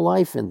eternal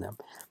life in them.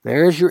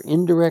 There's your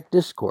indirect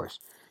discourse.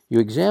 You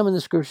examine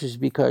the scriptures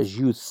because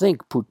you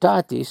think,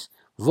 putatis,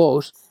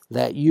 vos,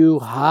 that you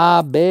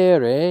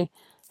habere,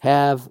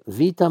 have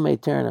vitam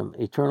aeternam,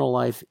 eternal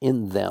life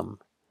in them.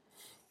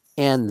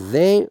 And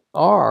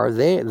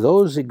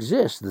those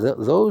exist.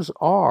 Those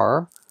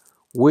are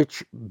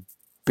which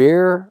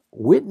bear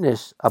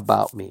witness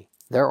about me.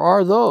 There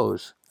are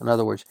those, in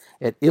other words,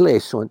 et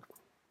ille sunt,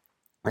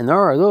 and there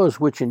are those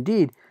which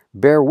indeed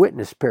bear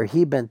witness,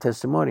 perhibent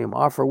testimonium,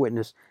 offer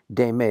witness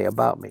de me,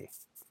 about me.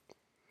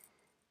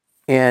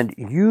 And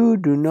you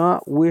do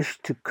not wish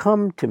to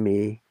come to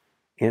me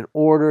in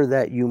order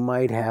that you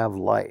might have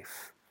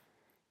life.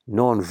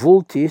 Non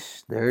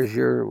vultis, there's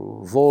your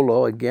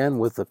volo again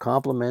with the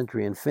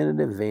complementary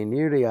infinitive,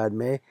 venire ad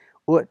me,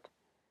 ut.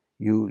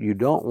 You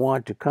don't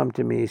want to come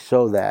to me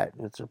so that,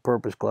 it's a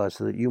purpose clause,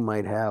 so that you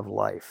might have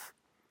life.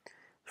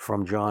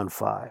 From John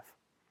 5.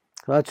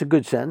 So that's a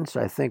good sentence.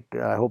 I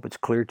hope it's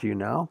clear to you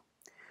now.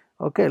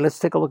 Okay, let's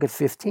take a look at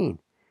 15.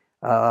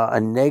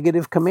 A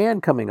negative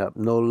command coming up.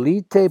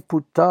 Nolite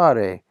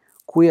putare,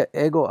 quia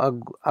ego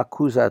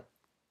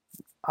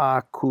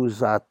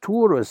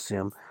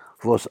accusaturissim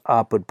vos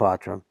apud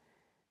patrum,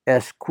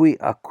 est qui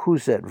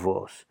accuset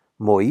vos,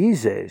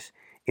 Moises,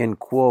 in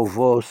quo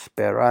vos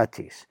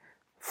speratis.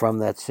 From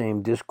that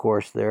same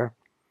discourse there.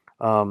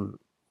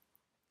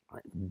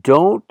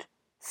 Don't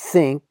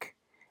think,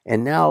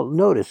 and now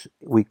notice,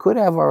 we could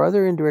have our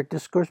other indirect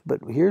discourse, but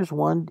here's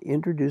one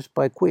introduced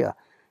by Quia.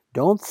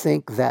 Don't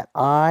think that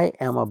I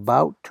am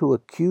about to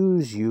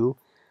accuse you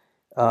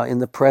in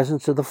the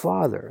presence of the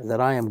Father,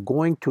 that I am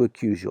going to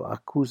accuse you,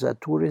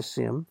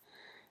 accusaturissim,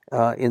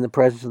 in the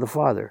presence of the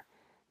Father.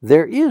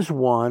 There is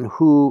one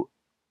who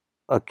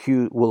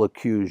will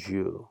accuse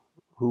you,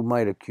 who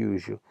might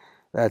accuse you.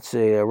 That's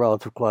a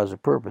relative clause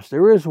of purpose.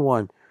 There is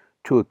one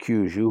to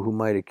accuse you, who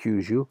might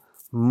accuse you,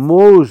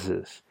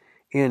 Moses,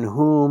 in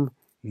whom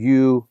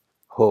you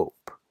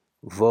hope.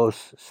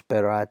 Vos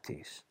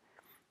speratis.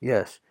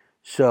 Yes,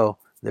 so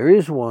there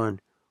is one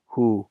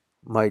who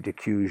might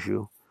accuse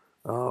you,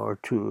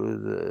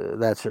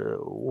 that's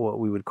what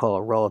we would call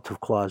a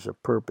relative clause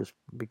of purpose,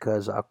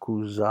 because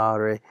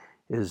accusare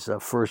is a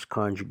first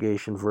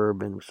conjugation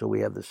verb, and so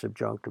we have the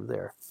subjunctive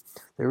there.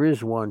 There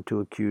is one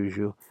to accuse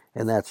you,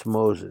 and that's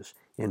Moses,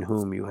 in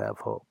whom you have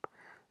hope.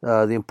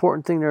 The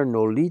important thing there,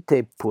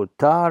 nolite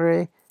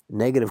putare,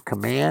 negative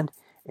command,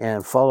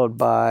 and followed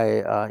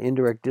by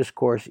indirect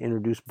discourse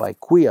introduced by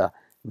Quia,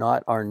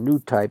 not our new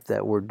type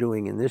that we're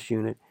doing in this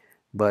unit,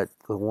 but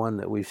the one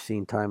that we've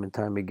seen time and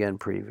time again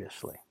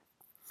previously.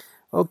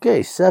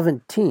 Okay,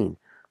 17.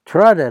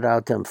 Tradet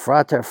autem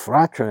frater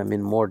fratrem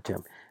in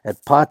mortem, et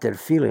pater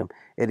filium,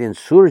 et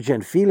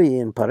insurgent filii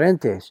in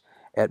parentes,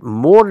 et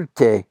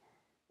morte,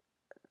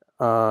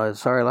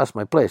 sorry, I lost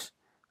my place,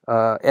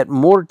 et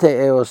morte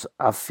eos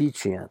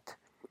afficient,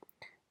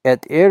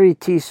 et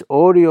eritis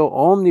odio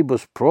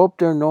omnibus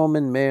propter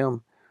nomen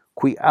meum,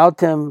 qui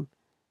autem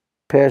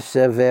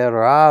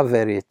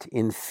perseveraverit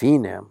in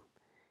finem,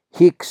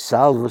 hic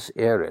salvus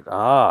erit.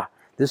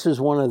 This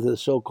is one of the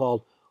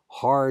so-called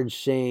hard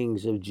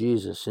sayings of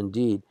Jesus,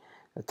 indeed.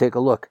 Take a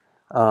look.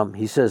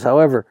 He says,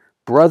 however,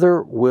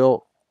 brother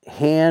will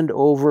hand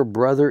over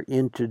brother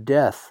into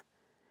death,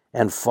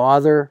 and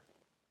father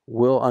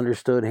will,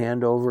 understood,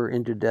 hand over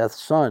into death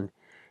son.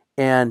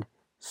 And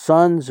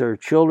sons or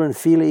children,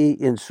 filii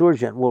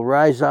insurgent, will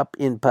rise up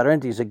in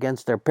parentes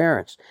against their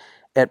parents,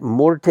 et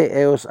morte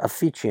eos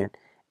afficient,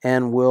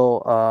 and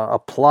will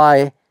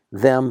apply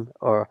them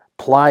or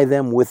ply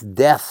them with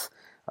death,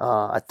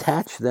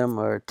 attach them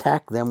or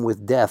attack them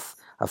with death,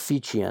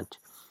 afficient.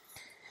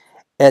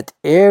 Et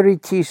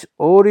eritis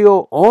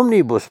odio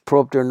omnibus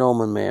propter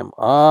nomen meum.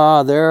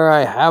 There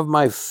I have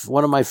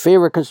one of my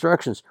favorite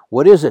constructions.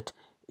 What is it?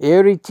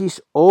 Eritis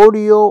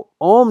odio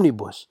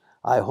omnibus.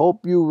 I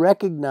hope you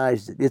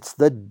recognize it. It's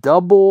the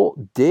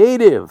double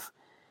dative.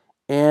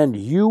 And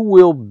you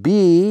will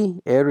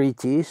be,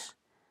 eritis,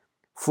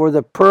 for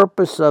the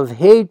purpose of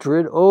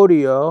hatred,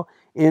 odio,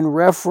 in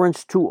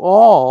reference to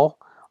all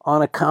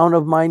on account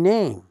of my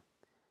name.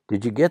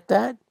 Did you get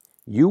that?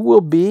 You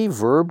will be,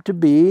 verb to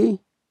be,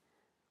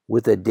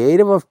 with a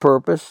dative of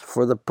purpose,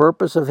 for the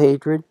purpose of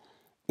hatred,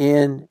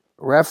 in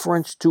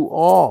reference to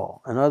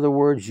all. In other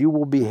words, you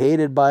will be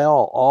hated by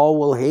all. All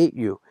will hate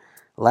you.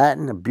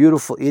 Latin, a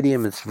beautiful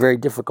idiom. It's very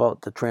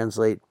difficult to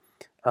translate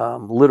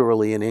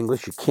literally in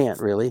English. You can't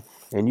really.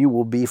 And you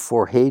will be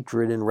for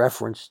hatred in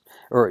reference,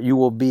 or you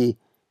will be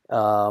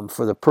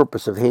for the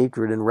purpose of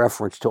hatred in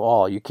reference to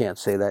all. You can't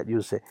say that.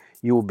 You'll say,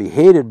 you will be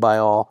hated by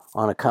all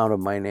on account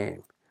of my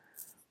name.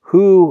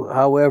 Who,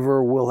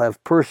 however, will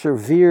have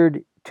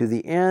persevered to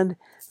the end,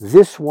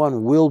 this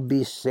one will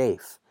be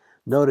safe.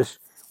 Notice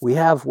we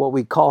have what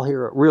we call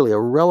here really a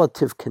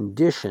relative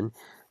condition.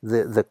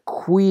 The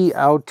qui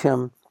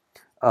autem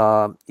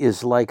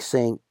is like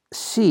saying,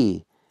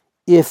 see,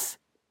 if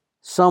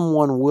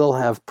someone will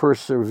have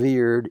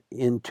persevered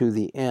into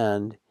the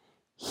end,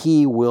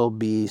 he will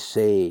be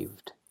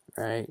saved,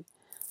 right?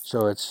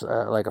 So it's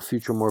like a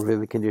future more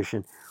vivid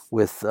condition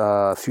with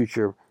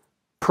future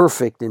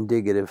perfect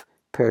indicative,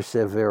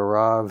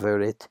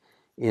 perseveraverit,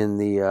 in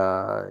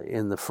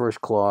the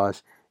first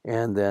clause,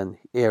 and then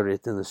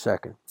erit in the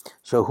second.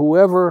 So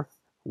whoever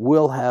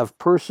will have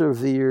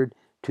persevered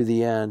to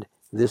the end,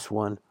 this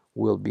one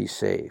will be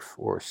safe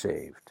or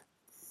saved.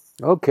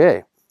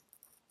 Okay,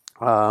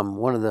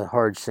 one of the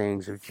hard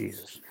sayings of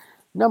Jesus.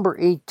 Number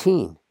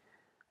 18,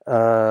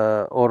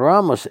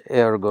 oramus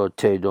ergo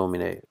te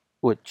domine,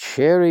 ut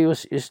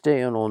cerius iste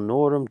in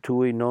honorum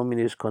tui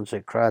nominis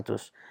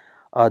consecratus,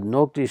 ad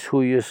noctis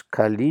huius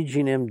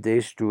caliginem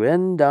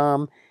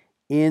destruendam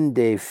in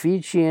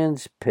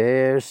deficiens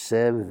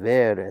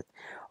perseveret.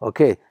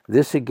 Okay,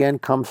 this again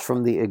comes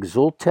from the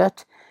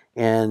Exultet,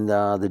 and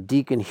the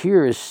deacon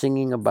here is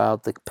singing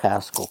about the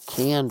Paschal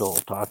candle,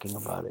 talking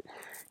about it.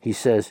 He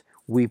says,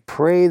 we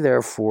pray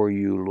therefore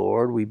you,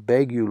 Lord, we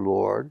beg you,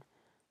 Lord,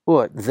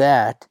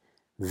 that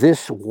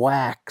this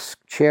wax,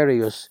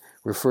 cerius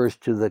refers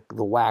to the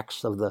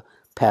wax of the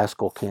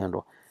Paschal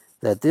candle,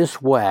 that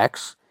this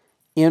wax,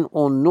 in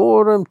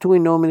honorum tui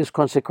nominis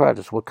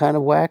consecratus. What kind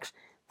of wax?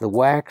 The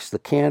wax, the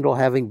candle,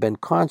 having been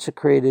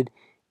consecrated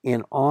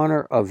in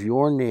honor of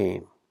your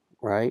name,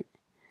 right?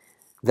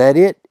 That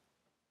it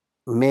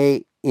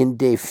may, in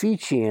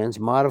deficiens,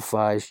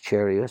 modifies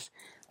cerius,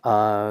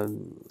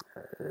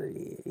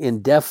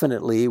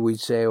 indefinitely,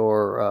 we'd say,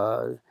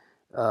 or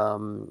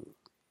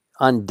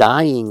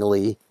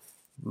undyingly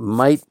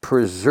might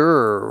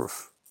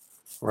preserve,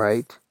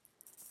 right?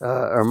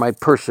 Or might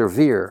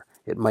persevere.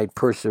 It might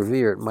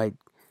persevere. It might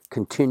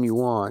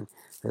continue on.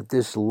 That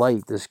this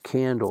light, this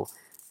candle,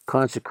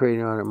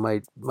 consecrating on it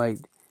might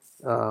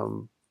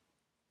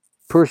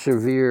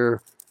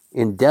persevere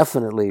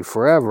indefinitely,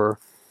 forever.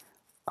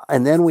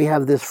 And then we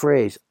have this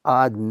phrase,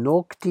 ad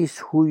noctis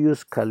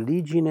huius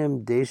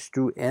caliginem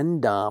destru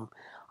endam.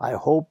 I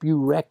hope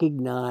you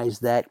recognize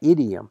that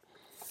idiom.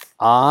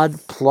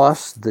 Ad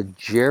plus the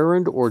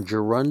gerund or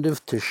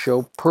gerundive to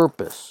show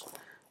purpose.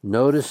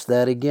 Notice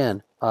that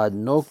again. Ad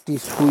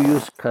noctis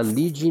huius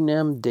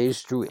caliginem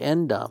destru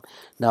endam.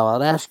 Now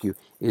I'll ask you,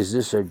 is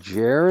this a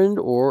gerund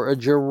or a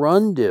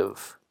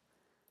gerundive?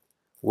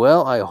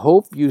 Well, I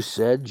hope you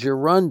said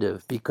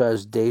gerundive,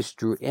 because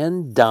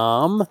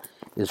destruendam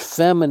is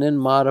feminine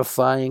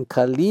modifying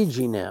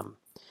caliginem.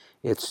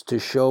 It's to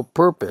show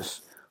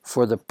purpose,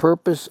 for the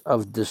purpose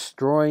of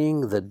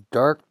destroying the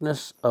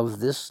darkness of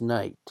this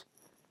night.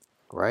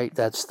 Right?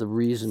 That's the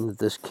reason that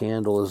this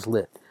candle is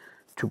lit.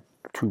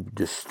 To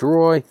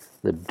destroy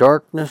the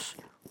darkness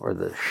or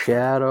the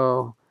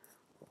shadow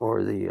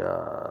or the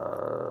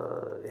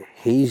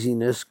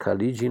haziness,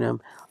 caliginem,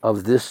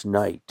 of this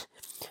night.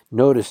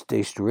 Notice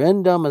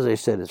destruendum, as I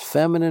said, is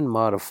feminine,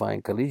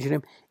 modifying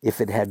caliginem.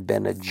 If it had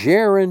been a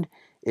gerund,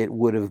 it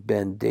would have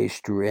been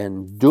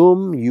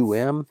destruendum,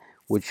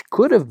 which it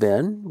could have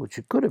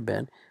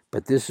been,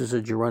 but this is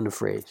a gerundive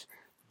phrase.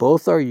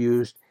 Both are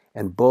used,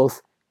 and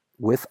both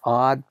with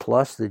odd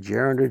plus the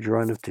gerund or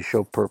gerundive to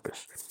show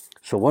purpose.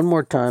 So one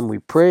more time, we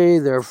pray,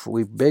 therefore,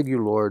 we beg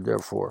you, Lord,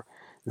 therefore,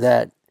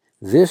 that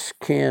this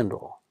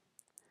candle,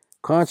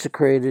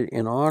 consecrated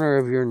in honor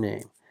of your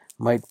name,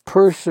 might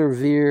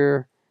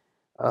persevere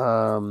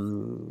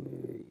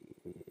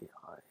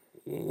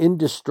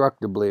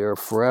indestructibly or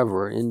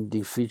forever,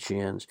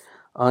 indeficiens,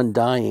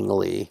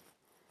 undyingly,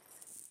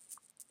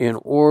 in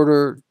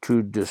order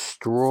to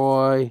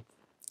destroy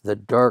the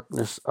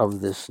darkness of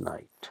this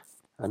night.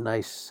 A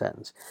nice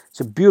sentence.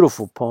 It's a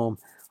beautiful poem.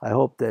 I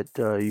hope that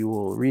you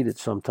will read it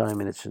sometime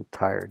in its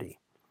entirety.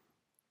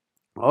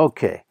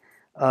 Okay.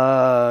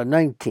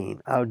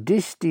 19.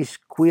 Audistis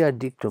quia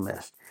dictum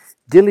est.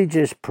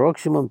 Diliges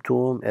proximum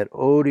tuum et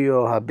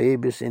odio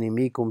habebis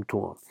inimicum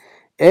tuum.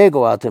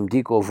 Ego autem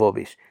dico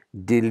vobis.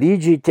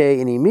 Diligite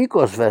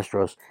inimicos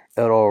vestros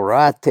et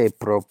orate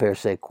pro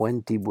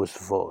persequentibus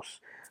vos.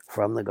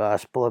 From the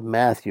Gospel of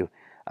Matthew.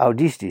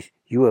 Audistis,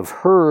 you have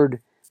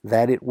heard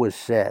that it was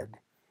said.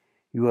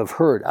 You have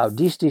heard.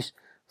 Audistis,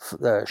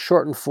 the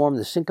shortened form,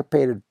 the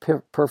syncopated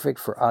perfect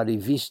for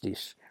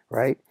audivistis,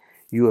 right?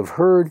 You have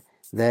heard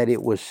that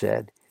it was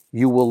said.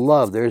 You will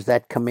love. There's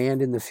that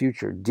command in the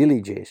future.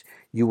 Diliges.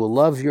 You will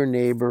love your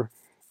neighbor,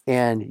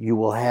 and you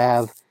will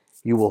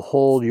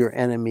hold your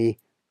enemy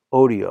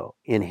odio,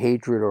 in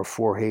hatred or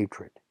for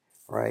hatred,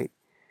 right?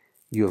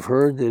 You have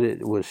heard that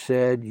it was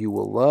said, you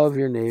will love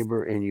your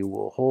neighbor, and you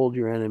will hold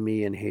your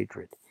enemy in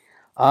hatred.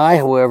 I,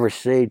 however,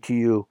 say to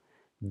you,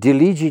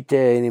 diligite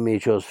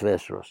inimicos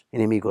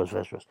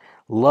vestros.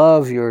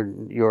 Love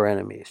your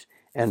enemies,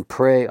 and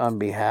pray on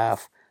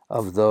behalf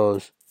of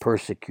those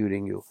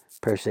persecuting you.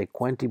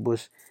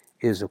 Persequentibus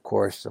is, of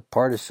course, the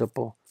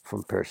participle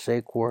from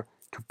persequor,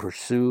 to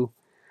pursue,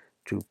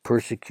 to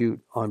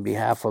persecute on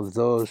behalf of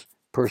those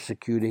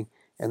persecuting,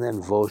 and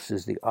then vos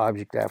is the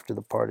object after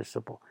the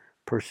participle,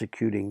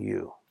 persecuting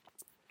you.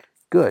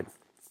 Good.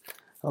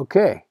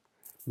 Okay.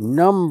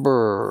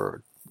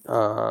 Number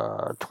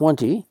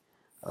 20.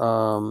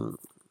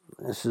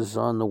 This is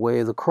on the way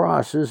of the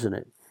cross, isn't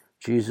it?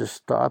 Jesus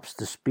stops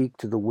to speak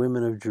to the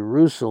women of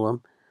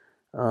Jerusalem.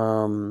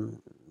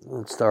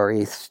 That's our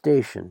 8th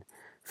station.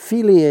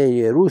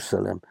 Filiae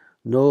Jerusalem,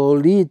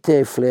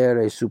 nolite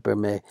flere super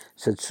me,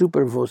 sed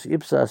super vos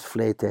ipsas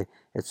flete,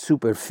 et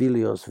super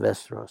filios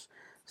vestros.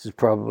 This is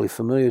probably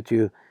familiar to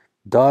you.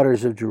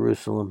 Daughters of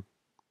Jerusalem,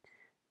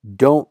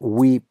 don't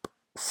weep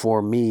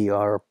for me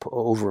or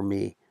over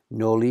me.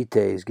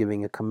 Nolite is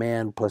giving a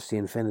command plus the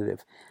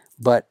infinitive.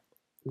 But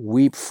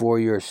weep for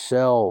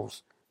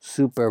yourselves,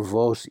 super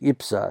vos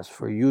ipsas,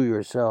 for you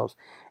yourselves,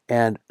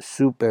 and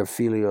super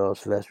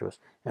filios vestros,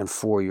 and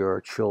for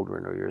your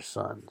children or your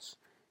sons.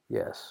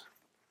 Yes.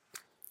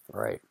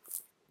 Right.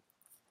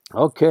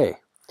 Okay.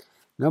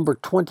 Number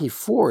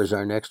 24 is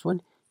our next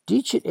one.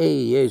 Dicit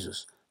ei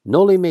Jesus,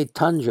 noli me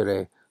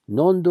tangere,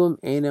 nondum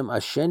enem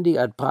ascendi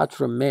ad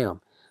patrum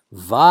meum,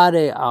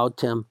 vade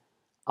autem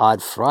ad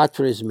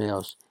fratres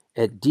meos,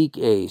 et dic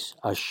eis,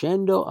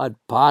 ascendo ad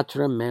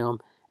patrum meum,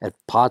 et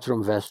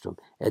patrum vestrum,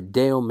 et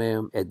Deum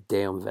meum, et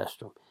Deum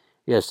vestrum.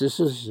 Yes, this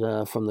is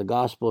from the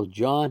Gospel of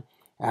John.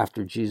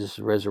 After Jesus'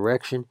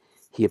 resurrection,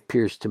 he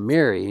appears to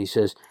Mary. He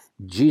says,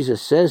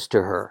 Jesus says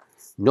to her,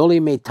 noli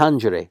me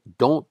tangere,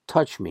 don't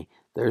touch me.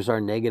 There's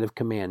our negative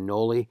command.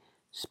 Noli,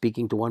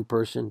 speaking to one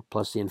person,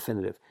 plus the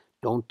infinitive.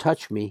 Don't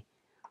touch me,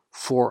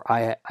 for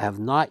I have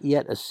not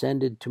yet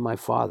ascended to my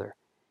Father.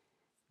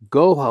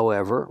 Go,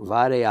 however,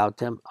 vade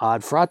autem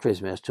ad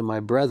fratres meos, to my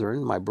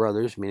brethren, my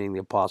brothers, meaning the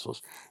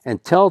apostles,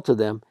 and tell to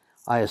them,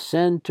 I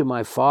ascend to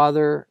my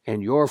Father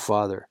and your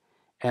Father,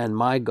 and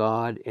my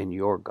God and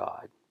your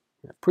God.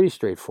 Pretty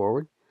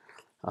straightforward.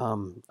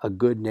 A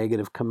good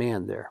negative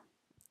command there.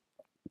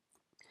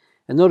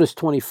 And notice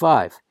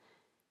 25.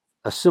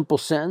 A simple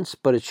sentence,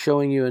 but it's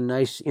showing you a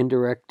nice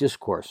indirect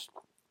discourse.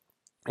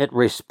 Et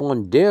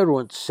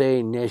responderunt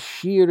se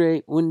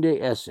nescire unde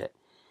esse.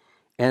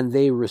 And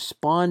they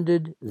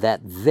responded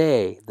that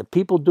they, the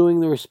people doing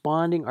the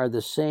responding, are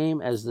the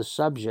same as the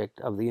subject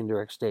of the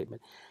indirect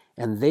statement.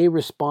 And they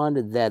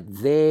responded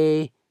that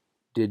they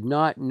did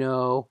not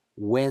know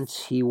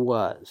whence he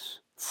was,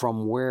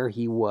 from where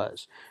he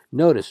was.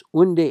 Notice,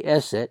 unde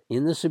esset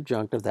in the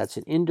subjunctive, that's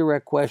an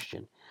indirect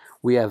question.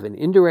 We have an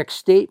indirect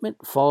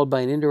statement followed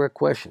by an indirect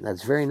question.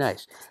 That's very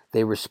nice.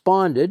 They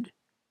responded,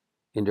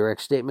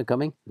 indirect statement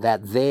coming,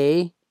 that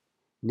they,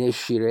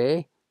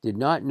 nescire, did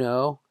not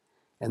know,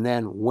 and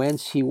then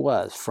whence he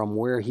was, from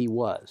where he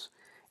was.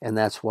 And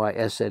that's why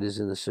esset is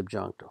in the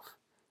subjunctive.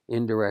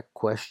 Indirect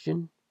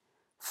question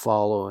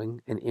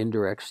following an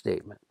indirect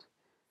statement.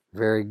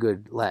 Very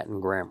good Latin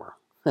grammar.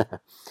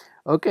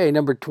 Okay,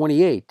 number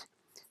 28.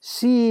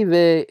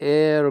 Sive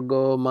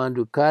ergo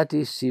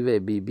manducatis,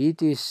 sive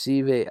bibitis,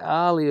 sive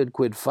aliud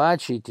quid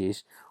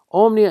facitis,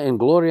 omnia in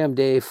gloriam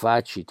Dei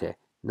facite.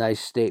 Nice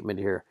statement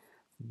here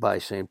by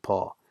St.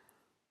 Paul.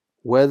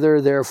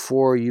 Whether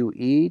therefore you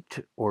eat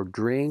or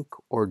drink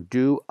or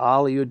do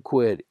aliud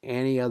quid,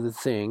 any other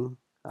thing,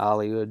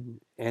 aliud,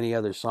 any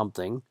other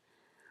something,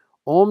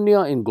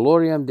 omnia in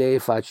gloriam Dei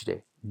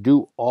facite.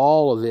 Do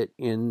all of it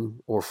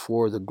in or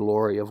for the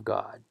glory of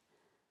God.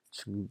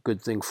 It's a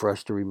good thing for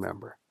us to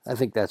remember. I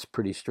think that's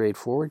pretty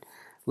straightforward.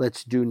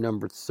 Let's do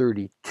number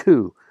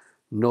 32.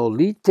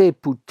 Nolite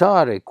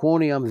putare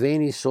quoniam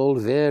veni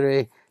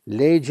solvere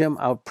legem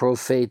aut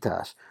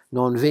prophetas.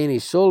 Non veni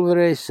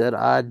solvere sed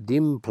ad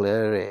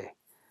implere.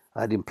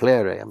 Ad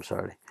implere, I'm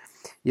sorry.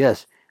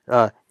 Yes,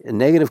 a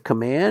negative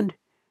command.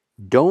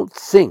 Don't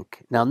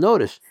think. Now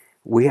notice,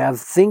 we have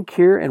think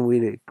here, and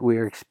we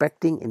are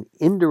expecting an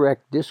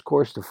indirect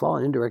discourse to follow,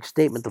 an indirect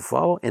statement to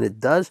follow, and it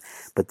does,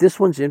 but this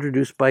one's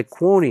introduced by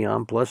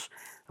quoniam plus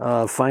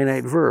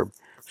finite verb.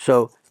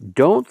 So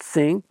don't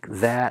think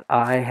that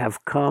I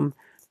have come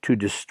to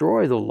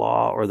destroy the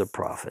law or the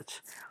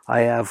prophets.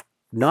 I have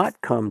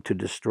not come to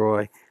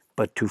destroy,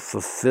 but to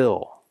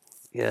fulfill.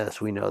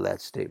 Yes, we know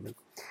that statement.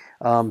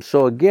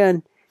 So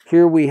again,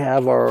 here we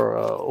have our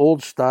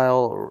old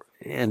style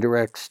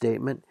indirect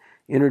statement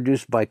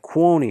introduced by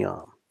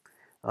quoniam.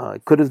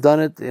 Could have done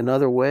it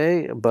another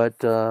way, but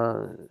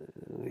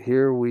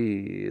here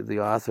the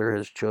author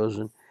has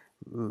chosen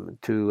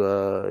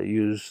to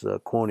use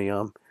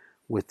quoniam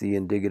with the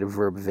indicative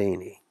verb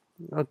veni.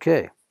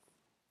 Okay.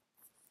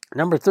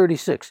 Number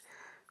 36.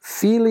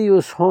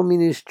 Filius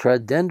hominis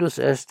tradendus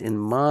est in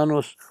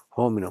manus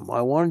hominum.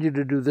 I wanted you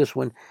to do this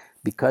one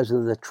because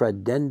of the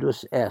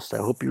tradendus est. I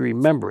hope you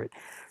remember it.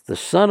 The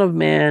Son of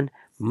Man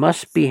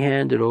must be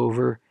handed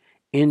over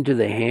into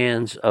the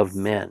hands of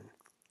men.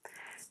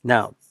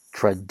 Now,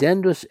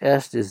 tradendus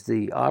est is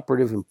the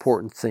operative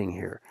important thing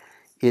here.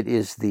 It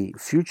is the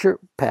future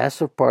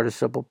passive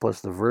participle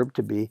plus the verb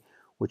to be,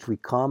 which we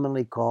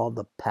commonly call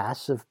the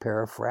passive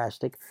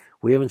periphrastic.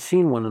 We haven't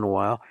seen one in a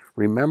while.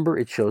 Remember,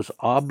 it shows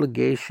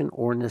obligation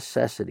or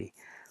necessity.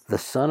 The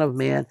Son of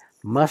Man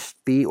must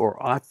be or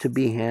ought to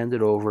be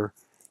handed over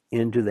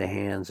into the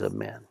hands of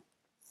men.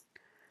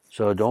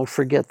 So don't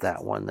forget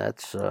that one.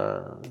 That's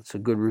a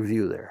good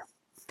review there.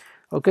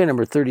 Okay,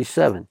 number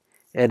 37.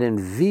 Et in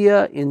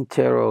via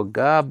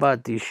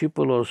interrogabat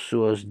discipulos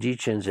suos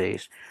dicens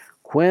eis,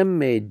 quem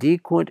me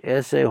dicunt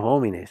esse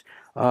homines.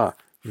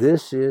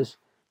 This is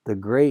the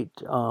great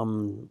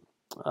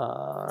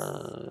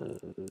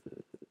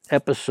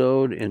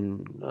episode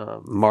in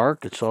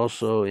Mark. It's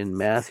also in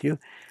Matthew,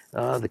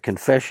 the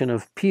confession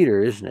of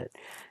Peter, isn't it?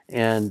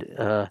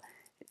 And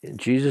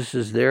Jesus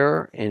is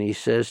there, and he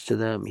says to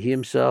them, he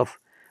himself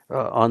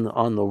on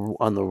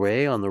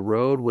the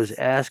road was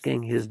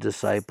asking his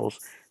disciples,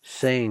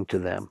 saying to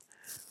them,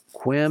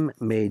 "Quem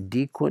me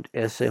dicunt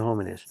esse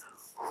homines?"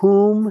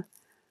 Whom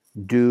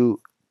do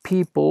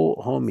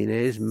people,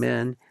 homines,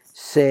 men,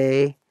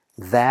 say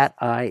that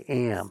I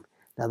am?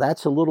 Now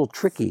that's a little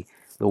tricky.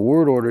 The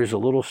word order is a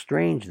little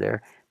strange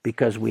there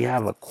because we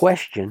have a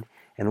question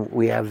and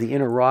we have the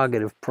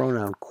interrogative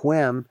pronoun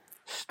quem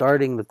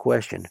starting the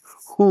question.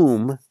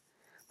 Whom?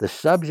 The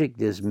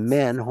subject is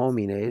men,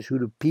 homines. Who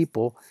do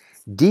people?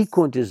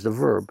 Dicunt is the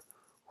verb.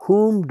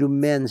 Whom do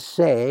men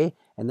say?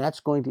 And that's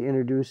going to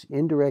introduce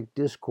indirect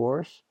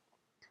discourse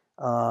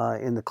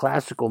in the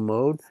classical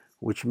mode,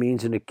 which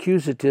means an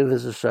accusative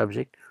is a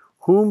subject.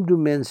 Whom do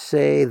men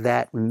say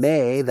that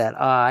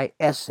I,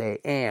 esse,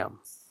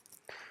 am?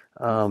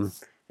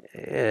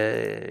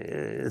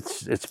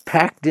 It's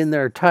packed in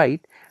there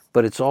tight,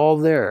 but it's all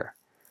there.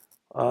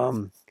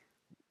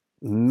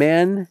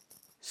 Men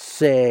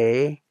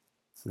say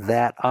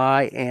that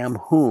I am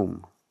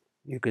whom.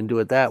 You can do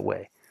it that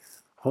way.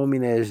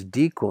 Homines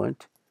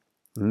dicunt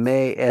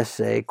me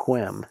esse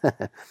quem.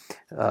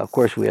 Of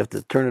course, we have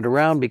to turn it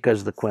around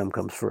because the quem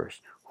comes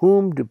first.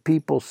 Whom do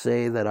people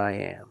say that I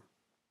am?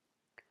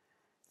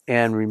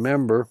 And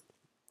remember,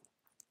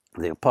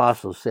 The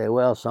apostles say,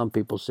 well, some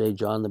people say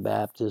John the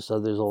Baptist,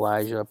 others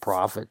Elijah, a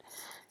prophet.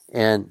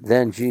 And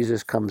then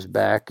Jesus comes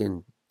back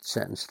in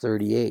sentence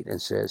 38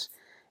 and says,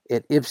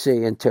 Et ipse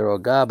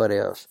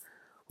interrogabareos,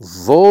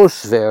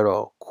 vos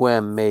vero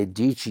quem me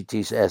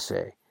dicitis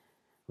esse,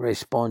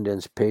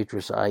 respondens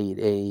Petrus ait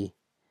ei,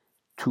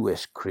 tu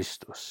es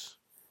Christus.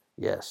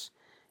 Yes.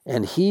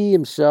 And he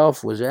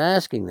himself was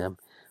asking them,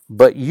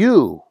 but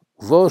you,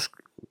 vos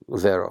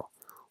vero,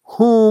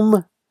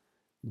 whom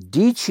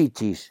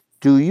dicitis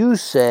do you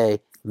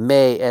say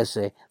me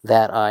esse,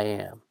 that I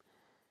am?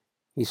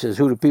 He says,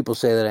 who do people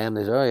say that I am?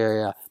 They say, oh, yeah,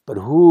 yeah. But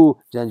who?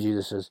 Then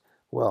Jesus says,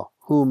 well,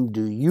 whom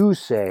do you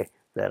say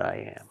that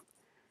I am?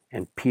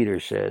 And Peter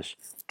says,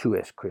 tu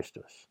es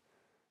Christus.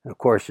 And of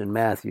course, in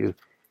Matthew,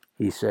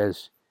 he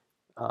says,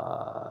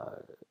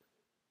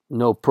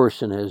 no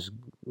person has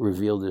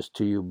revealed this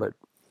to you but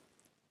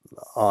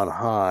on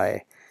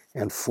high.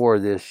 And for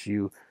this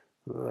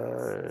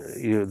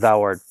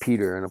thou art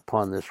Peter, and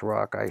upon this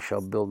rock I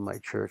shall build my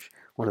church.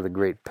 One of the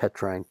great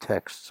Petrine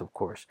texts, of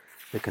course,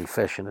 the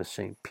Confession of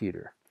St.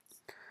 Peter.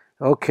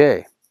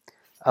 Okay.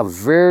 A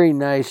very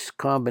nice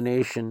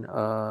combination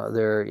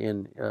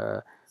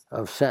there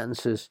of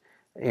sentences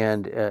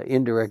and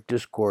indirect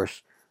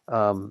discourse.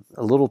 A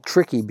little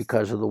tricky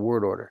because of the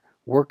word order.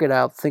 Work it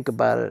out, think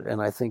about it,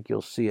 and I think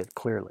you'll see it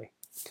clearly.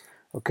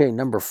 Okay,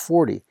 number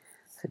 40.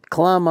 Et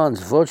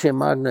clamans voce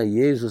magna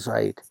Jesus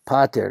ait,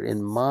 pater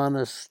in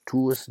manus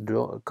tuus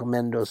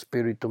commendo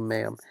spiritum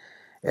meum,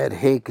 et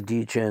haec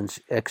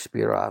dicens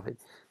expiravit.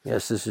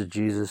 Yes, this is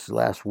Jesus'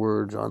 last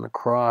words on the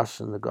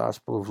cross in the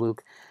Gospel of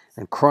Luke.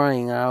 And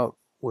crying out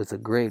with a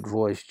great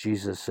voice,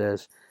 Jesus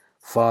says,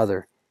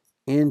 Father,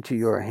 into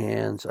your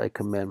hands I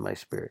commend my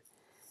spirit.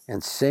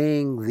 And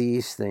saying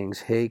these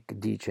things, haec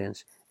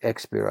dicens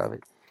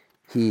expiravit,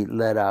 he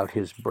let out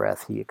his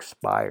breath. He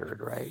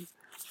expired, right?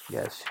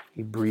 Yes,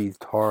 he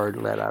breathed hard,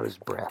 let out his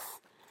breath,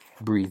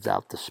 breathed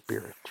out the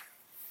spirit.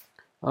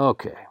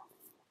 Okay.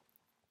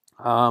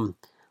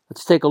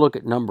 Let's take a look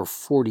at number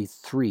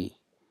 43.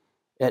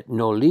 Et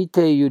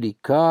nolite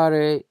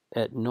judicare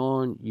et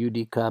non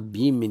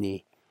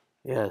judicabimini.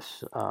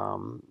 Yes,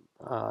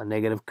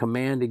 negative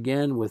command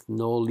again with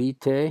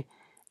nolite.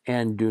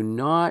 And do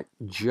not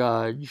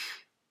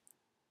judge,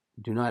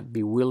 do not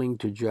be willing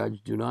to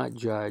judge, do not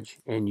judge,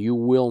 and you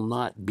will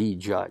not be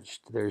judged.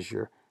 There's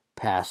your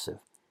passive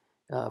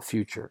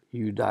future.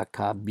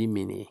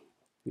 Judicabimini.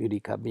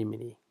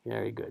 Judicabimini.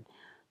 Very good.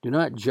 Do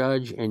not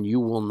judge, and you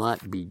will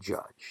not be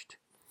judged.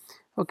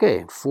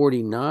 Okay,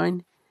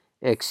 49.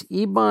 Ex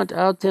ibant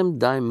autem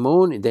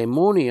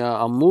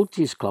daemonia a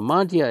multis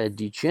clamantia et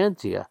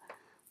dicentia,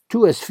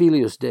 tu es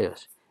filius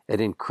Deus, et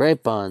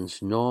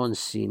increpans non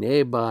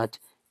sinebat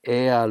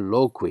ea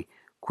loqui,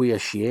 quia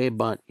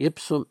sciebant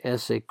ipsum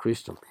esse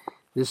Christum.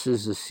 This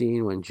is the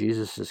scene when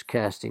Jesus is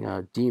casting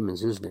out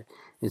demons, isn't it?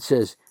 It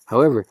says,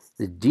 however,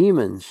 the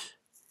demons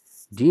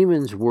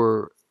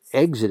were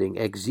exiting,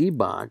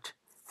 exibant,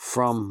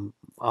 from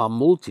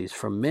multis,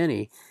 from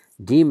many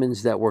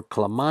demons that were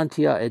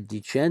clamantia et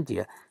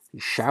dicentia,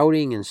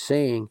 shouting and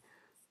saying,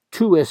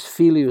 Tu es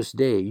filius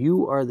Dei,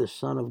 you are the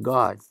Son of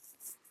God.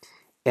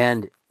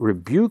 And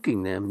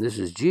rebuking them, this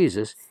is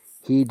Jesus,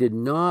 he did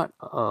not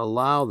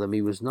allow them,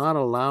 he was not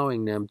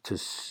allowing them to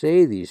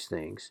say these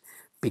things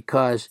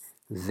because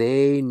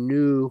they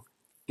knew,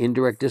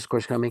 indirect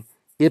discourse coming,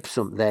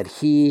 ipsum, that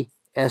he,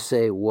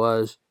 esse,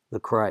 was the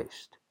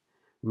Christ.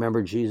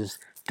 Remember, Jesus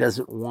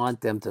doesn't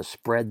want them to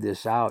spread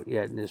this out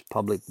yet in his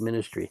public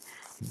ministry.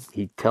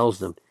 He tells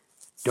them,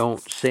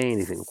 don't say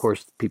anything. Of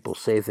course, people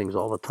say things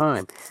all the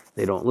time.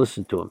 They don't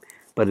listen to him.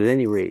 But at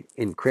any rate,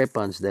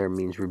 increpans there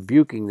means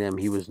rebuking them.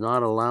 He was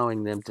not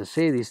allowing them to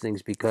say these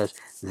things because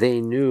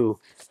they knew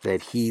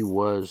that he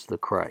was the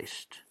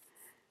Christ.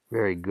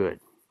 Very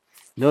good.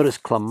 Notice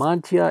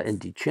clamantia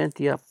and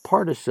dicentia,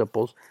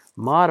 participles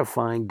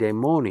modifying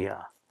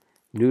daemonia,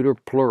 neuter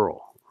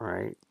plural,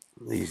 right?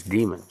 These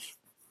demons.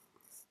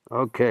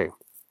 Okay.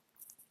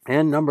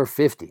 And number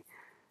 50.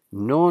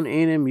 Non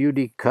enim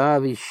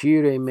judicavi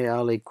scire me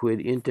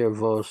aliquid inter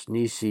vos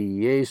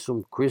nisi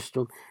Iesum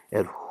Christum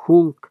et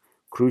hunc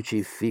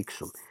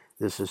crucifixum.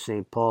 This is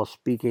St. Paul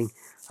speaking.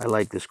 I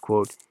like this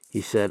quote.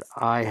 He said,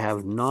 I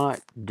have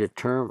not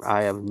judged,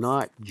 I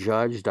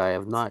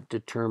have not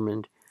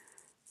determined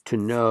to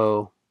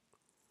know,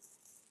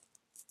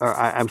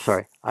 I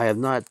have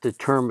not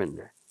determined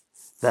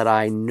that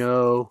I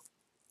know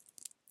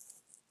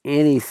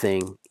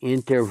anything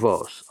inter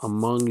vos,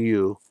 among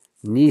you,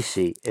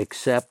 nisi,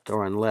 except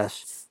or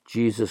unless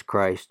Jesus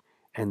Christ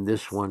and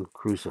this one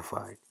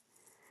crucified.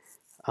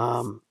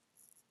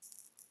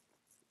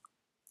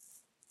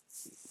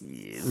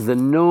 The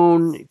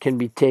known can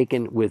be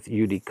taken with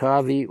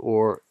judicavi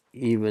or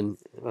even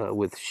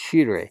with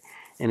scire,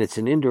 and it's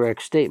an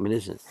indirect statement,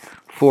 isn't it?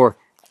 For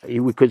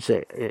we could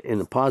say, in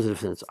the positive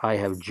sense, I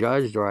have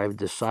judged or I have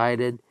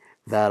decided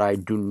that I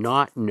do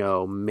not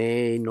know,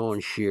 me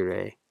non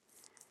scire,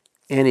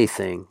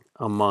 anything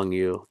among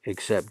you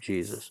except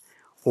Jesus.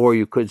 Or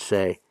you could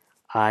say,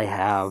 I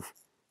have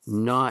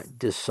not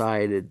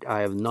decided,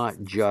 I have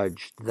not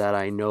judged that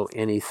I know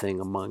anything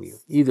among you.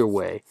 Either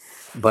way,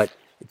 but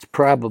it's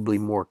probably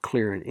more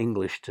clear in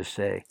English to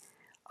say,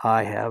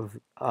 I have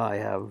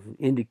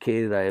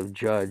indicated, I have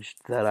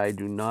judged that I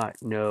do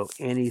not know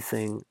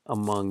anything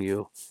among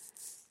you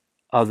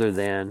other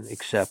than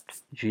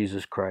except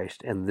Jesus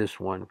Christ and this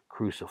one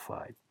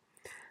crucified.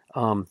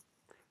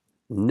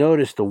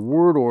 Notice the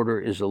word order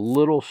is a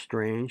little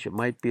strange. It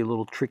might be a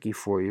little tricky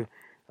for you.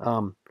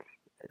 The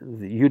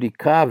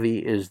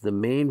eudikavi is the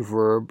main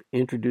verb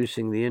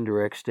introducing the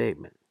indirect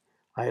statement.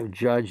 I have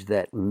judged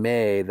that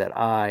that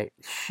I,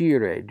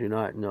 shire, do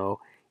not know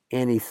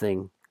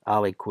anything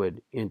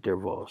aliquid inter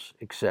vos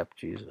except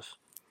Jesus.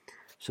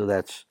 So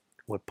that's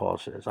what Paul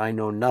says. I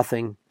know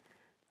nothing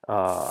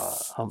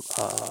among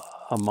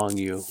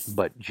you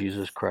but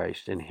Jesus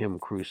Christ and Him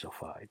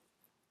crucified.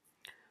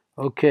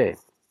 Okay,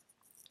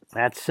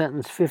 that's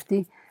sentence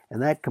 50,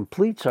 and that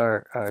completes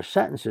our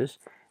sentences.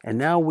 And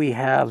now we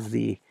have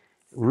the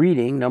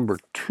reading, number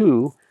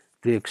 2,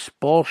 the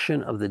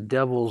expulsion of the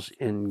devils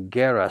in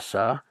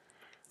Gerasa.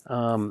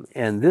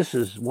 And this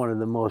is one of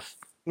the most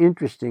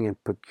interesting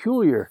and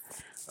peculiar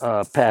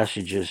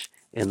passages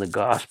in the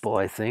gospel,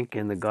 I think,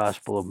 in the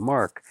Gospel of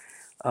Mark.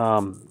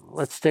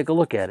 Let's take a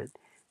look at it.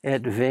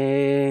 Et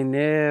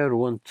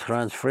venerunt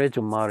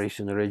transfretum maris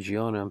in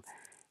regionem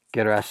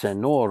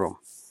Gerasenorum,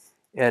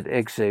 et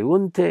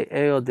exeunte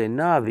eo de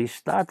navi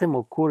statem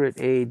occurret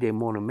de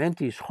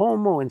monumentis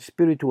homo in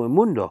spiritu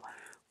mundo,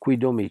 qui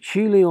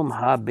domicilium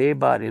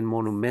habebat in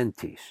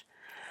monumentis.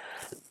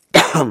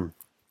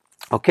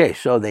 Okay,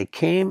 so they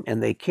came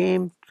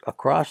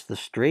across the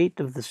strait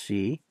of the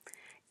sea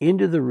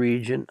into the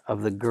region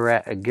of the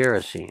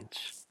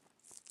Gerasenes.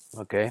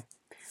 Okay,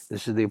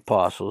 this is the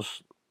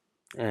apostles,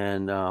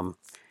 and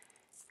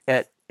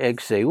et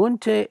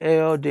exeunte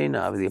eo de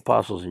navi, the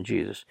apostles and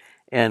Jesus.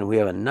 And we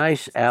have a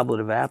nice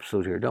ablative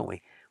absolute here, don't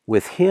we?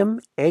 With him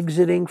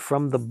exiting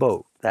from the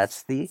boat.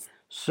 That's the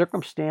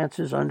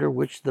circumstances under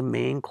which the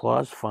main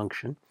clause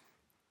function,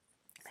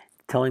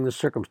 telling the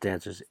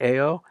circumstances.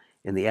 Eo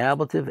in the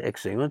ablative,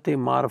 exeunte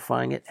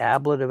modifying it,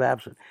 ablative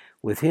absolute.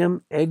 With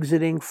him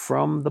exiting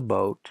from the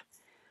boat,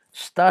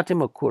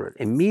 statim occurret.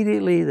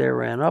 Immediately there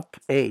ran up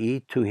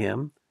to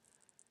him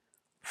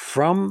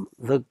from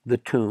the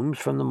tombs,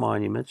 from the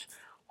monuments,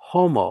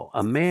 homo,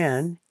 a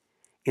man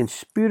in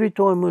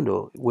spirito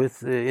mundo,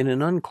 in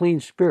an unclean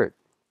spirit,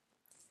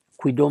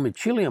 qui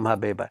domicilium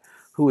habeba,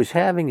 who is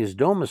having his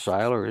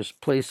domicile or his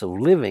place of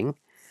living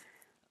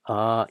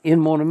in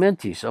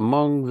monumentis,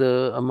 among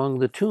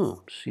the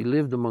tombs. He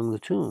lived among the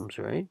tombs,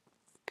 right?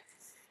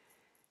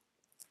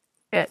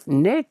 Et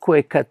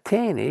neque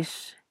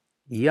catenis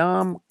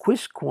iam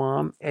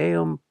quisquam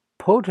eum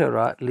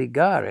poterat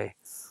ligare,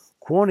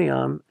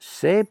 quoniam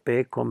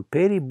sepe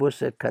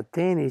comperibus et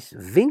catenis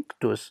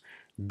vinctus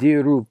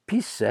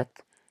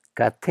dirupisset,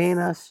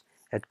 catenas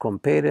et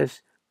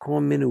comperes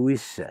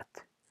comminuisset,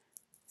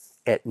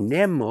 et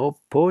nemo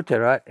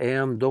poterat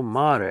eam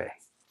domare.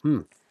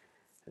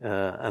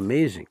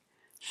 Amazing.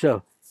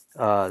 So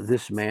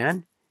this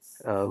man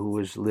who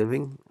was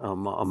living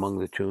among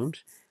the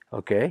tombs,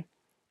 okay,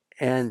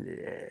 and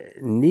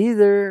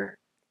neither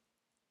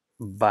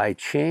by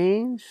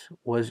chains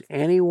was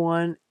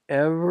anyone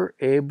ever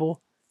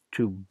able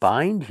to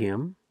bind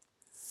him,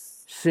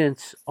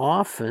 since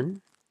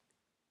often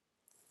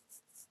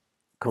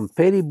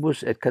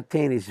comperibus et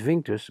catenis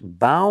vinctus,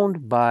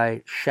 bound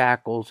by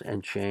shackles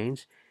and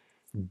chains,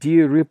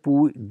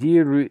 dirupisset,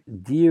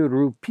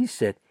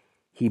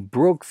 he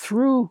broke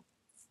through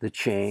the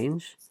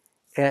chains,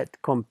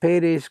 et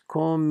comperes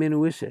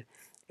comminuisset,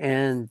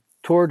 and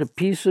tore to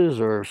pieces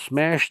or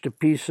smashed to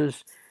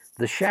pieces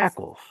the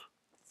shackles.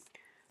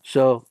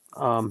 So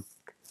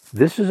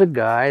this is a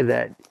guy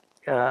that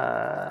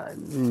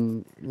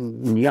Nyam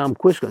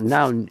Quisco.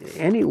 Now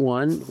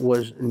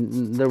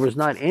there was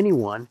not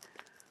anyone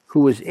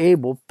who was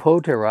able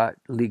poterat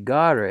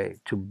ligare,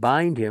 to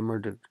bind him or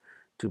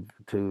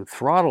to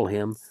throttle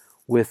him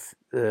with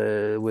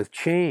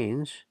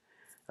chains,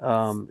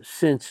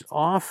 since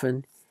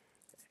often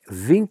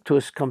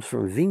vinctus comes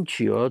from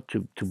vinctio,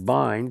 to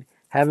bind.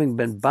 Having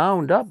been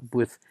bound up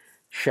with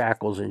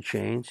shackles and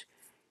chains,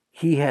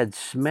 he had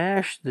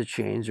smashed the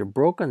chains or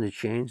broken the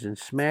chains and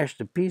smashed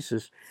to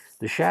pieces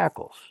the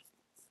shackles,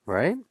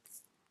 right?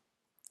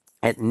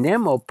 Et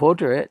nemo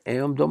poteret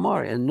eum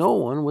domare, and no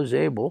one was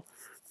able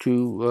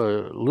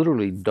to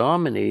literally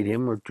dominate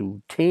him or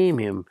to tame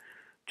him,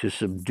 to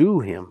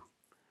subdue him,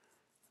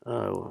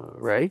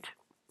 right?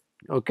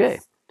 Okay.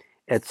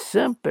 Et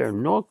semper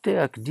nocte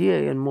ac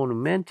die in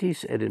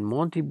monumentis et in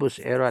montibus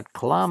erat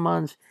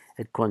clamans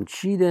et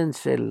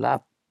concidens et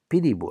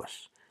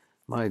lapidibus.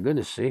 My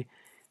goodness, see?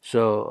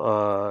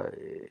 So,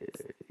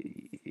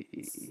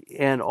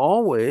 and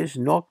always,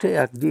 nocte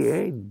ac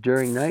die,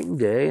 during night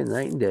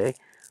and day,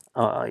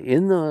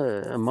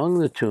 among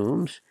the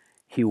tombs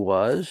he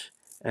was,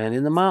 and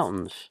in the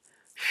mountains,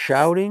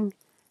 shouting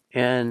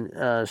and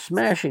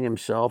smashing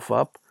himself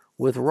up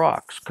with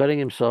rocks, cutting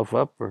himself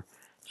up or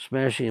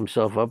smashing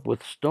himself up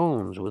with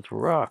stones, with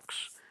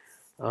rocks.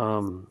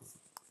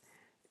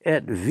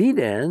 Et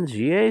videns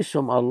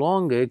Jesum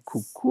allonge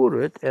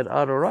cucurit et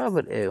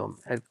adoravat eum,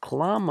 et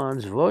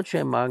clamans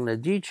voce magna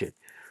dicit,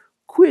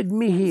 quid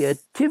mihi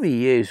et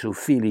tibi Jesu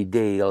fili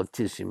Dei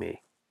altissimi.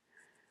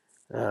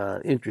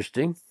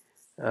 Interesting.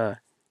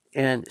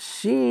 And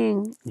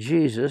seeing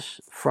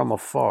Jesus from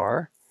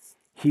afar,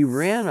 he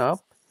ran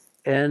up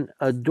and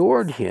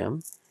adored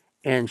him,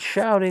 and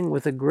shouting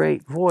with a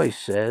great voice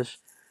says,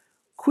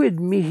 Quid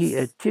mihi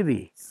et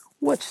tibi?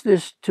 What's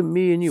this to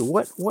me and you?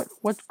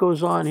 What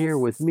goes on here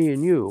with me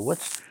and you?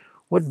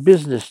 What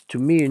business to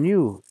me and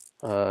you,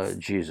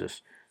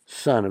 Jesus,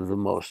 Son of the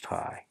Most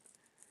High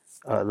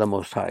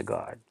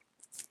God?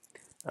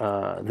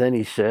 Then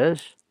he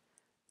says,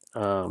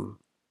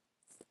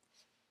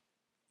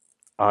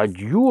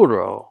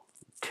 Adjuro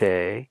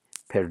te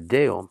per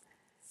Deum,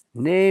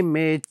 ne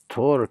me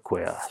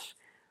torqueas.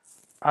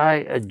 I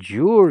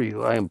adjure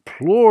you, I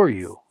implore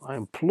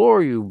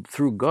you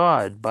through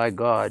God, by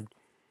God,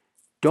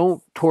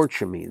 don't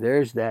torture me.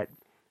 There's that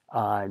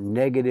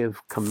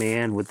negative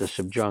command with the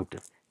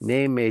subjunctive.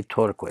 Ne me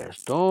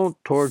torqueas. Don't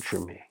torture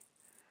me.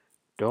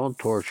 Don't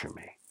torture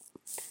me.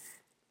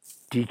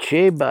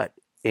 Dicebat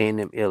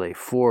enim ille.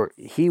 For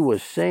he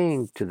was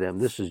saying to them,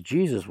 this is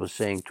Jesus was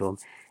saying to them,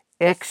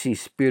 Exi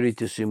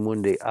spiritus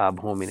immundi ab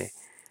homine.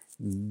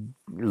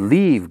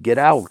 Leave, get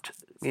out,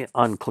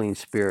 unclean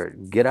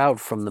spirit. Get out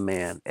from the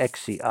man.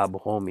 Exi ab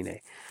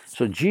homine.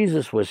 So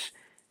Jesus was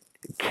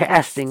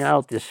casting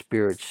out this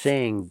spirit,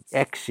 saying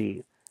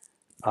Exi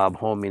ab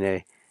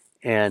homine,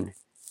 and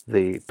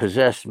the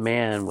possessed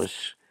man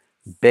was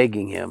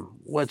begging him,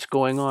 what's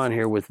going on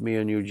here with me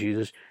and you,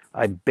 Jesus?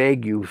 I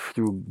beg you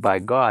by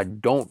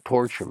God, don't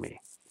torture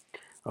me.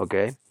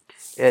 Okay?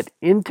 Et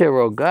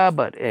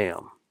interrogabat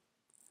eum,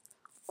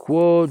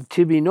 quod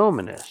tibi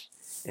nominis.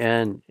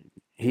 And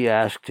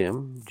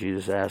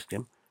Jesus asked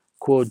him,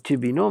 quod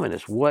tibi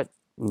nominis, what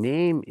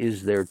name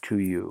is there to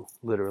you?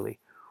 Literally,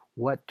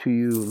 what to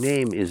you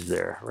name is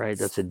there, right?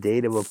 That's a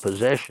dative of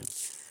possession.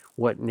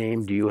 What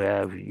name do you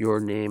have? Your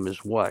name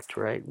is what,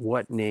 right?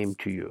 What name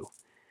to you?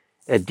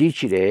 Et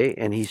dicide,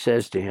 and he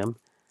says to him,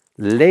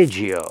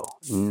 Legio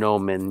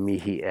nomen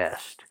mihi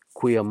est,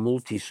 quia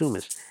multi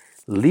sumus.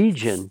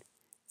 Legion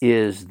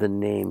is the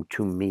name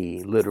to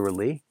me,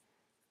 literally.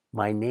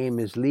 My name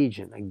is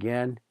Legion.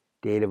 Again,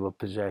 dative of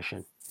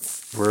possession.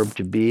 Verb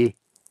to be,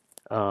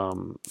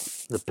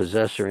 the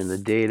possessor in the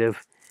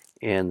dative,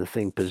 and the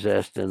thing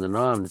possessed in the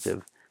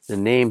nominative. The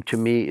name to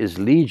me is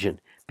Legion,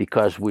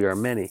 because we are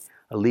many.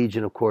 A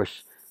legion, of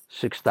course,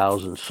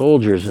 6,000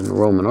 soldiers in the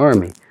Roman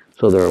army,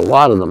 so there are a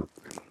lot of them.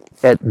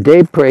 Et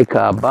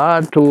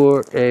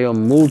deprecabatur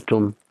eum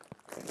multum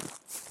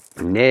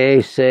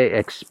ne se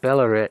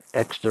expelleret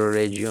extra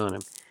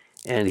regionem.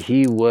 And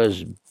he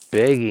was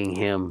begging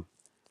him,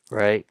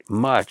 right,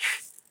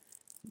 much,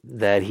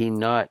 that he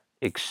not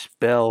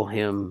expel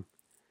him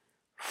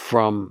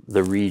from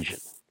the region.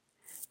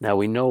 Now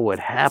we know what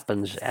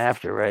happens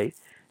after, right?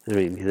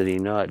 That he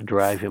not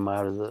drive him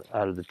out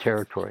of the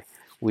territory.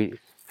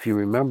 If you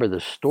remember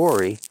the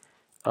story,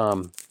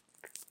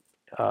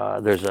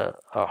 there's a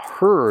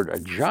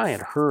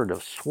giant herd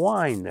of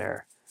swine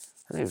there.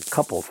 I think a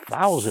couple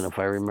thousand, if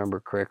I remember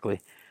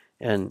correctly,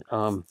 and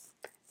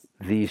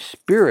these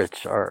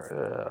spirits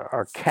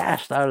are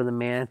cast out of the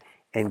man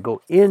and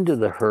go into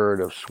the herd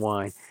of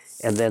swine,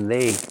 and then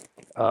they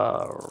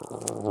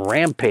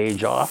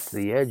rampage off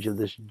the edge of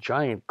this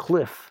giant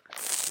cliff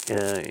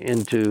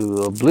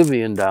into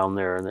oblivion down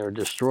there, and they're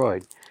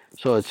destroyed.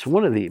 So it's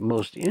one of the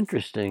most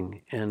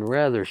interesting and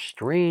rather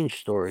strange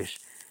stories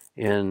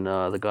in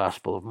the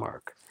Gospel of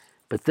Mark.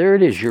 But there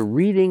it is. You're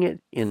reading it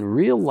in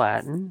real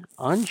Latin,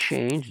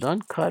 unchanged,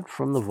 uncut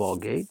from the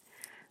Vulgate.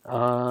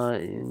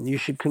 You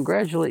should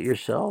congratulate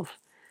yourself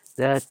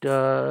that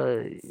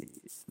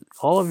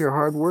all of your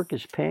hard work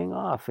is paying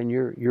off, and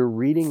you're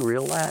reading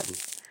real Latin.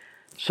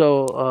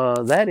 So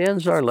that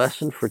ends our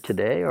lesson for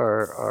today,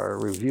 our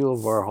review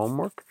of our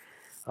homework.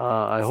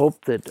 I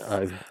hope that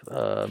I've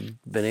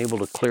been able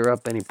to clear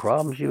up any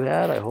problems you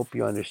had. I hope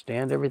you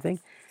understand everything.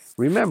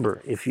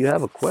 Remember, if you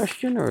have a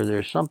question or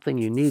there's something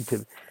you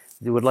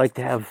would like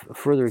to have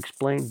further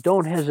explained,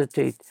 don't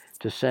hesitate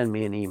to send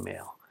me an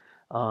email,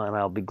 and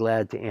I'll be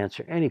glad to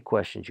answer any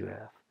questions you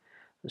have.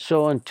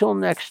 So until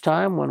next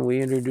time, when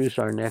we introduce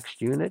our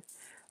next unit,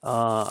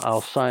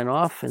 I'll sign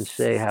off and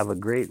say have a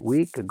great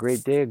week, a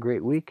great day, a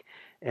great week,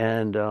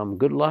 and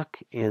good luck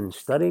in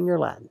studying your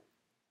Latin.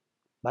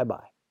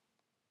 Bye-bye.